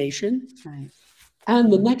destination. Right.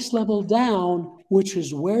 And the next level down, which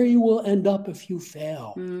is where you will end up if you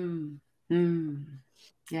fail.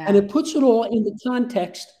 Yeah. And it puts it all in the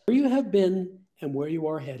context where you have been and where you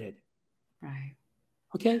are headed. Right.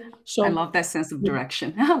 Okay? So I love that sense of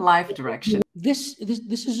direction, life direction. This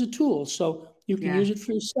is a tool. So you can use it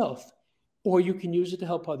for yourself, or you can use it to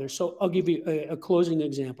help others. So I'll give you a closing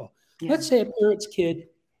example. Yeah. Let's say a parent's kid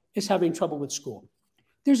is having trouble with school.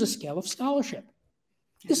 There's a scale of scholarship.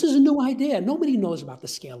 This is a new idea. Nobody knows about the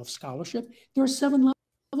scale of scholarship. There are 7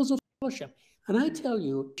 levels of scholarship. And I tell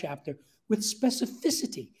you, chapter, with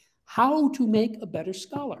specificity, how to make a better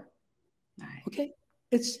scholar. Right. Okay?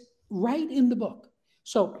 It's right in the book.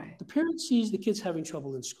 So the parent sees the kid's having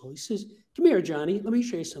trouble in school. He says, come here, Johnny, let me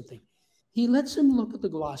show you something. He lets him look at the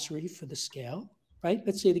glossary for the scale, right?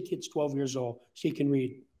 Let's say the kid's 12 years old, so he can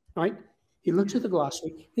read, right? He looks at the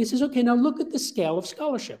glossary, and he says, okay, now look at the scale of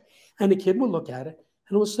scholarship. And the kid will look at it,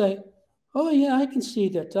 and will say, oh, yeah, I can see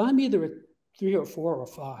that I'm either a 3 or 4 or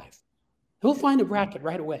 5. He'll find a bracket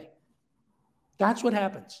right away. That's what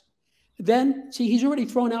happens. Then, see, he's already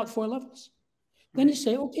thrown out 4 levels. Then you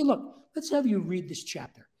say, okay, look, let's have you read this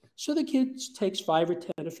chapter. So the kid takes 5 or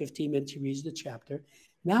 10 or 15 minutes, he reads the chapter.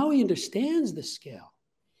 Now he understands the scale,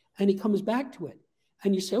 and he comes back to it.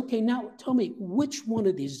 And you say, okay, now tell me, which one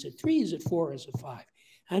of these, is it 3, is it 4, is it 5?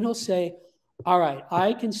 And he'll say, all right,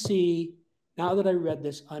 I can see, now that I read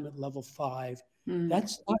this, I'm at level 5.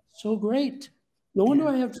 That's not so great. No wonder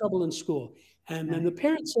I have trouble in school. And then the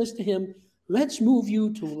parent says to him, let's move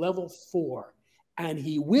you to level 4. And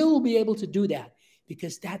he will be able to do that,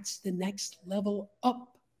 because that's the next level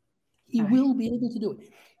up. He will be able to do it.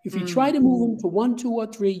 If you try to move him to 1, 2, or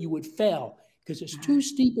 3, you would fail, because it's too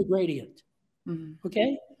steep a gradient.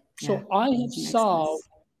 Okay? So I have solved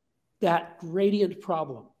that gradient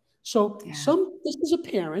problem. So this is a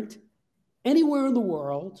parent anywhere in the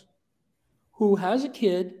world who has a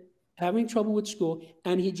kid having trouble with school,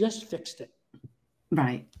 and he just fixed it.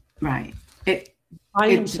 Right. By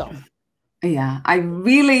himself. Yeah, I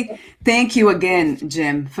really thank you again,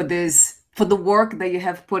 Jim, for this, for the work that you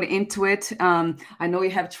have put into it. I know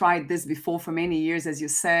you have tried this before for many years, as you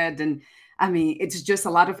said, and I mean, it's just a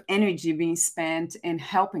lot of energy being spent in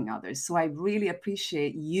helping others. So I really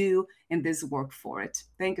appreciate you and this work for it.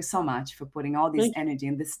 Thank you so much for putting all this energy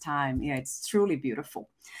in this time. Yeah, it's truly beautiful.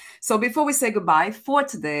 So before we say goodbye for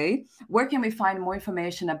today, where can we find more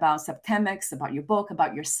information about Septemics, about your book,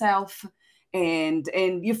 about yourself, and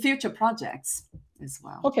your future projects as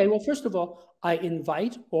well? Okay, well, first of all, I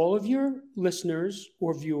invite all of your listeners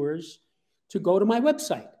or viewers to go to my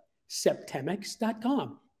website,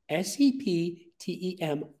 septemics.com,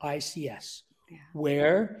 SEPTEMICS,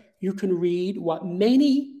 where you can read what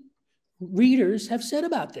many readers have said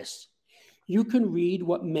about this. You can read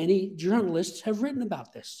what many journalists have written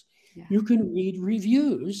about this. You can read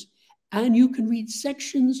reviews, and you can read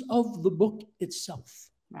sections of the book itself.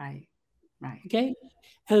 Right. Okay?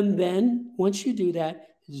 And then once you do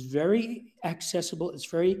that, it's very accessible. It's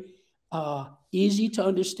very easy to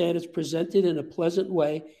understand. It's presented in a pleasant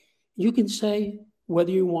way. You can say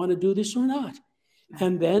whether you want to do this or not.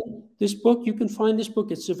 And then this book, you can find this book.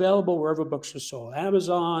 It's available wherever books are sold.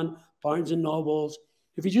 Amazon, Barnes and Nobles.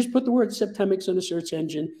 If you just put the word Septemics in the search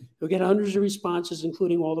engine, you'll get hundreds of responses,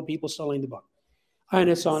 including all the people selling the book. And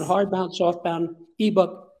it's on hardbound, softbound,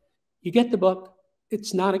 ebook. You get the book.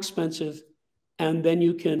 It's not expensive. And then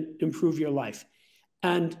you can improve your life.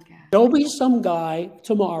 And there'll be some guy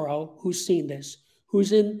tomorrow who's seen this,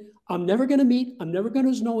 who's in, I'm never going to meet, I'm never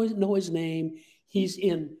going to know his name. He's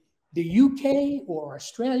in the UK or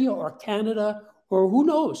Australia or Canada or who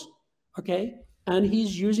knows, okay? And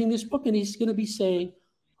he's using this book and he's going to be saying,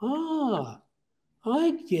 ah,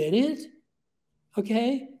 I get it,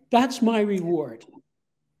 okay? That's my reward.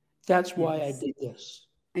 That's why I did this.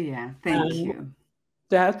 Yeah, thank you.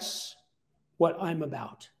 That's what I'm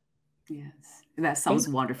about. Yes, that Okay? sounds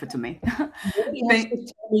wonderful to me. Nobody has thank, to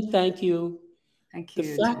tell me thank you. thank The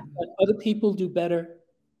you, fact Jim. that other people do better,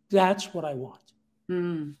 that's what I want.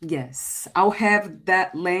 Yes, I'll have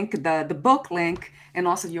that link, the book link, and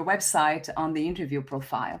also your website on the interview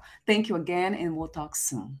profile. Thank you again, and we'll talk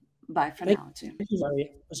soon. Bye for Thank now, Jim. you, Valeria.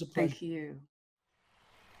 It was a pleasure. Thank you.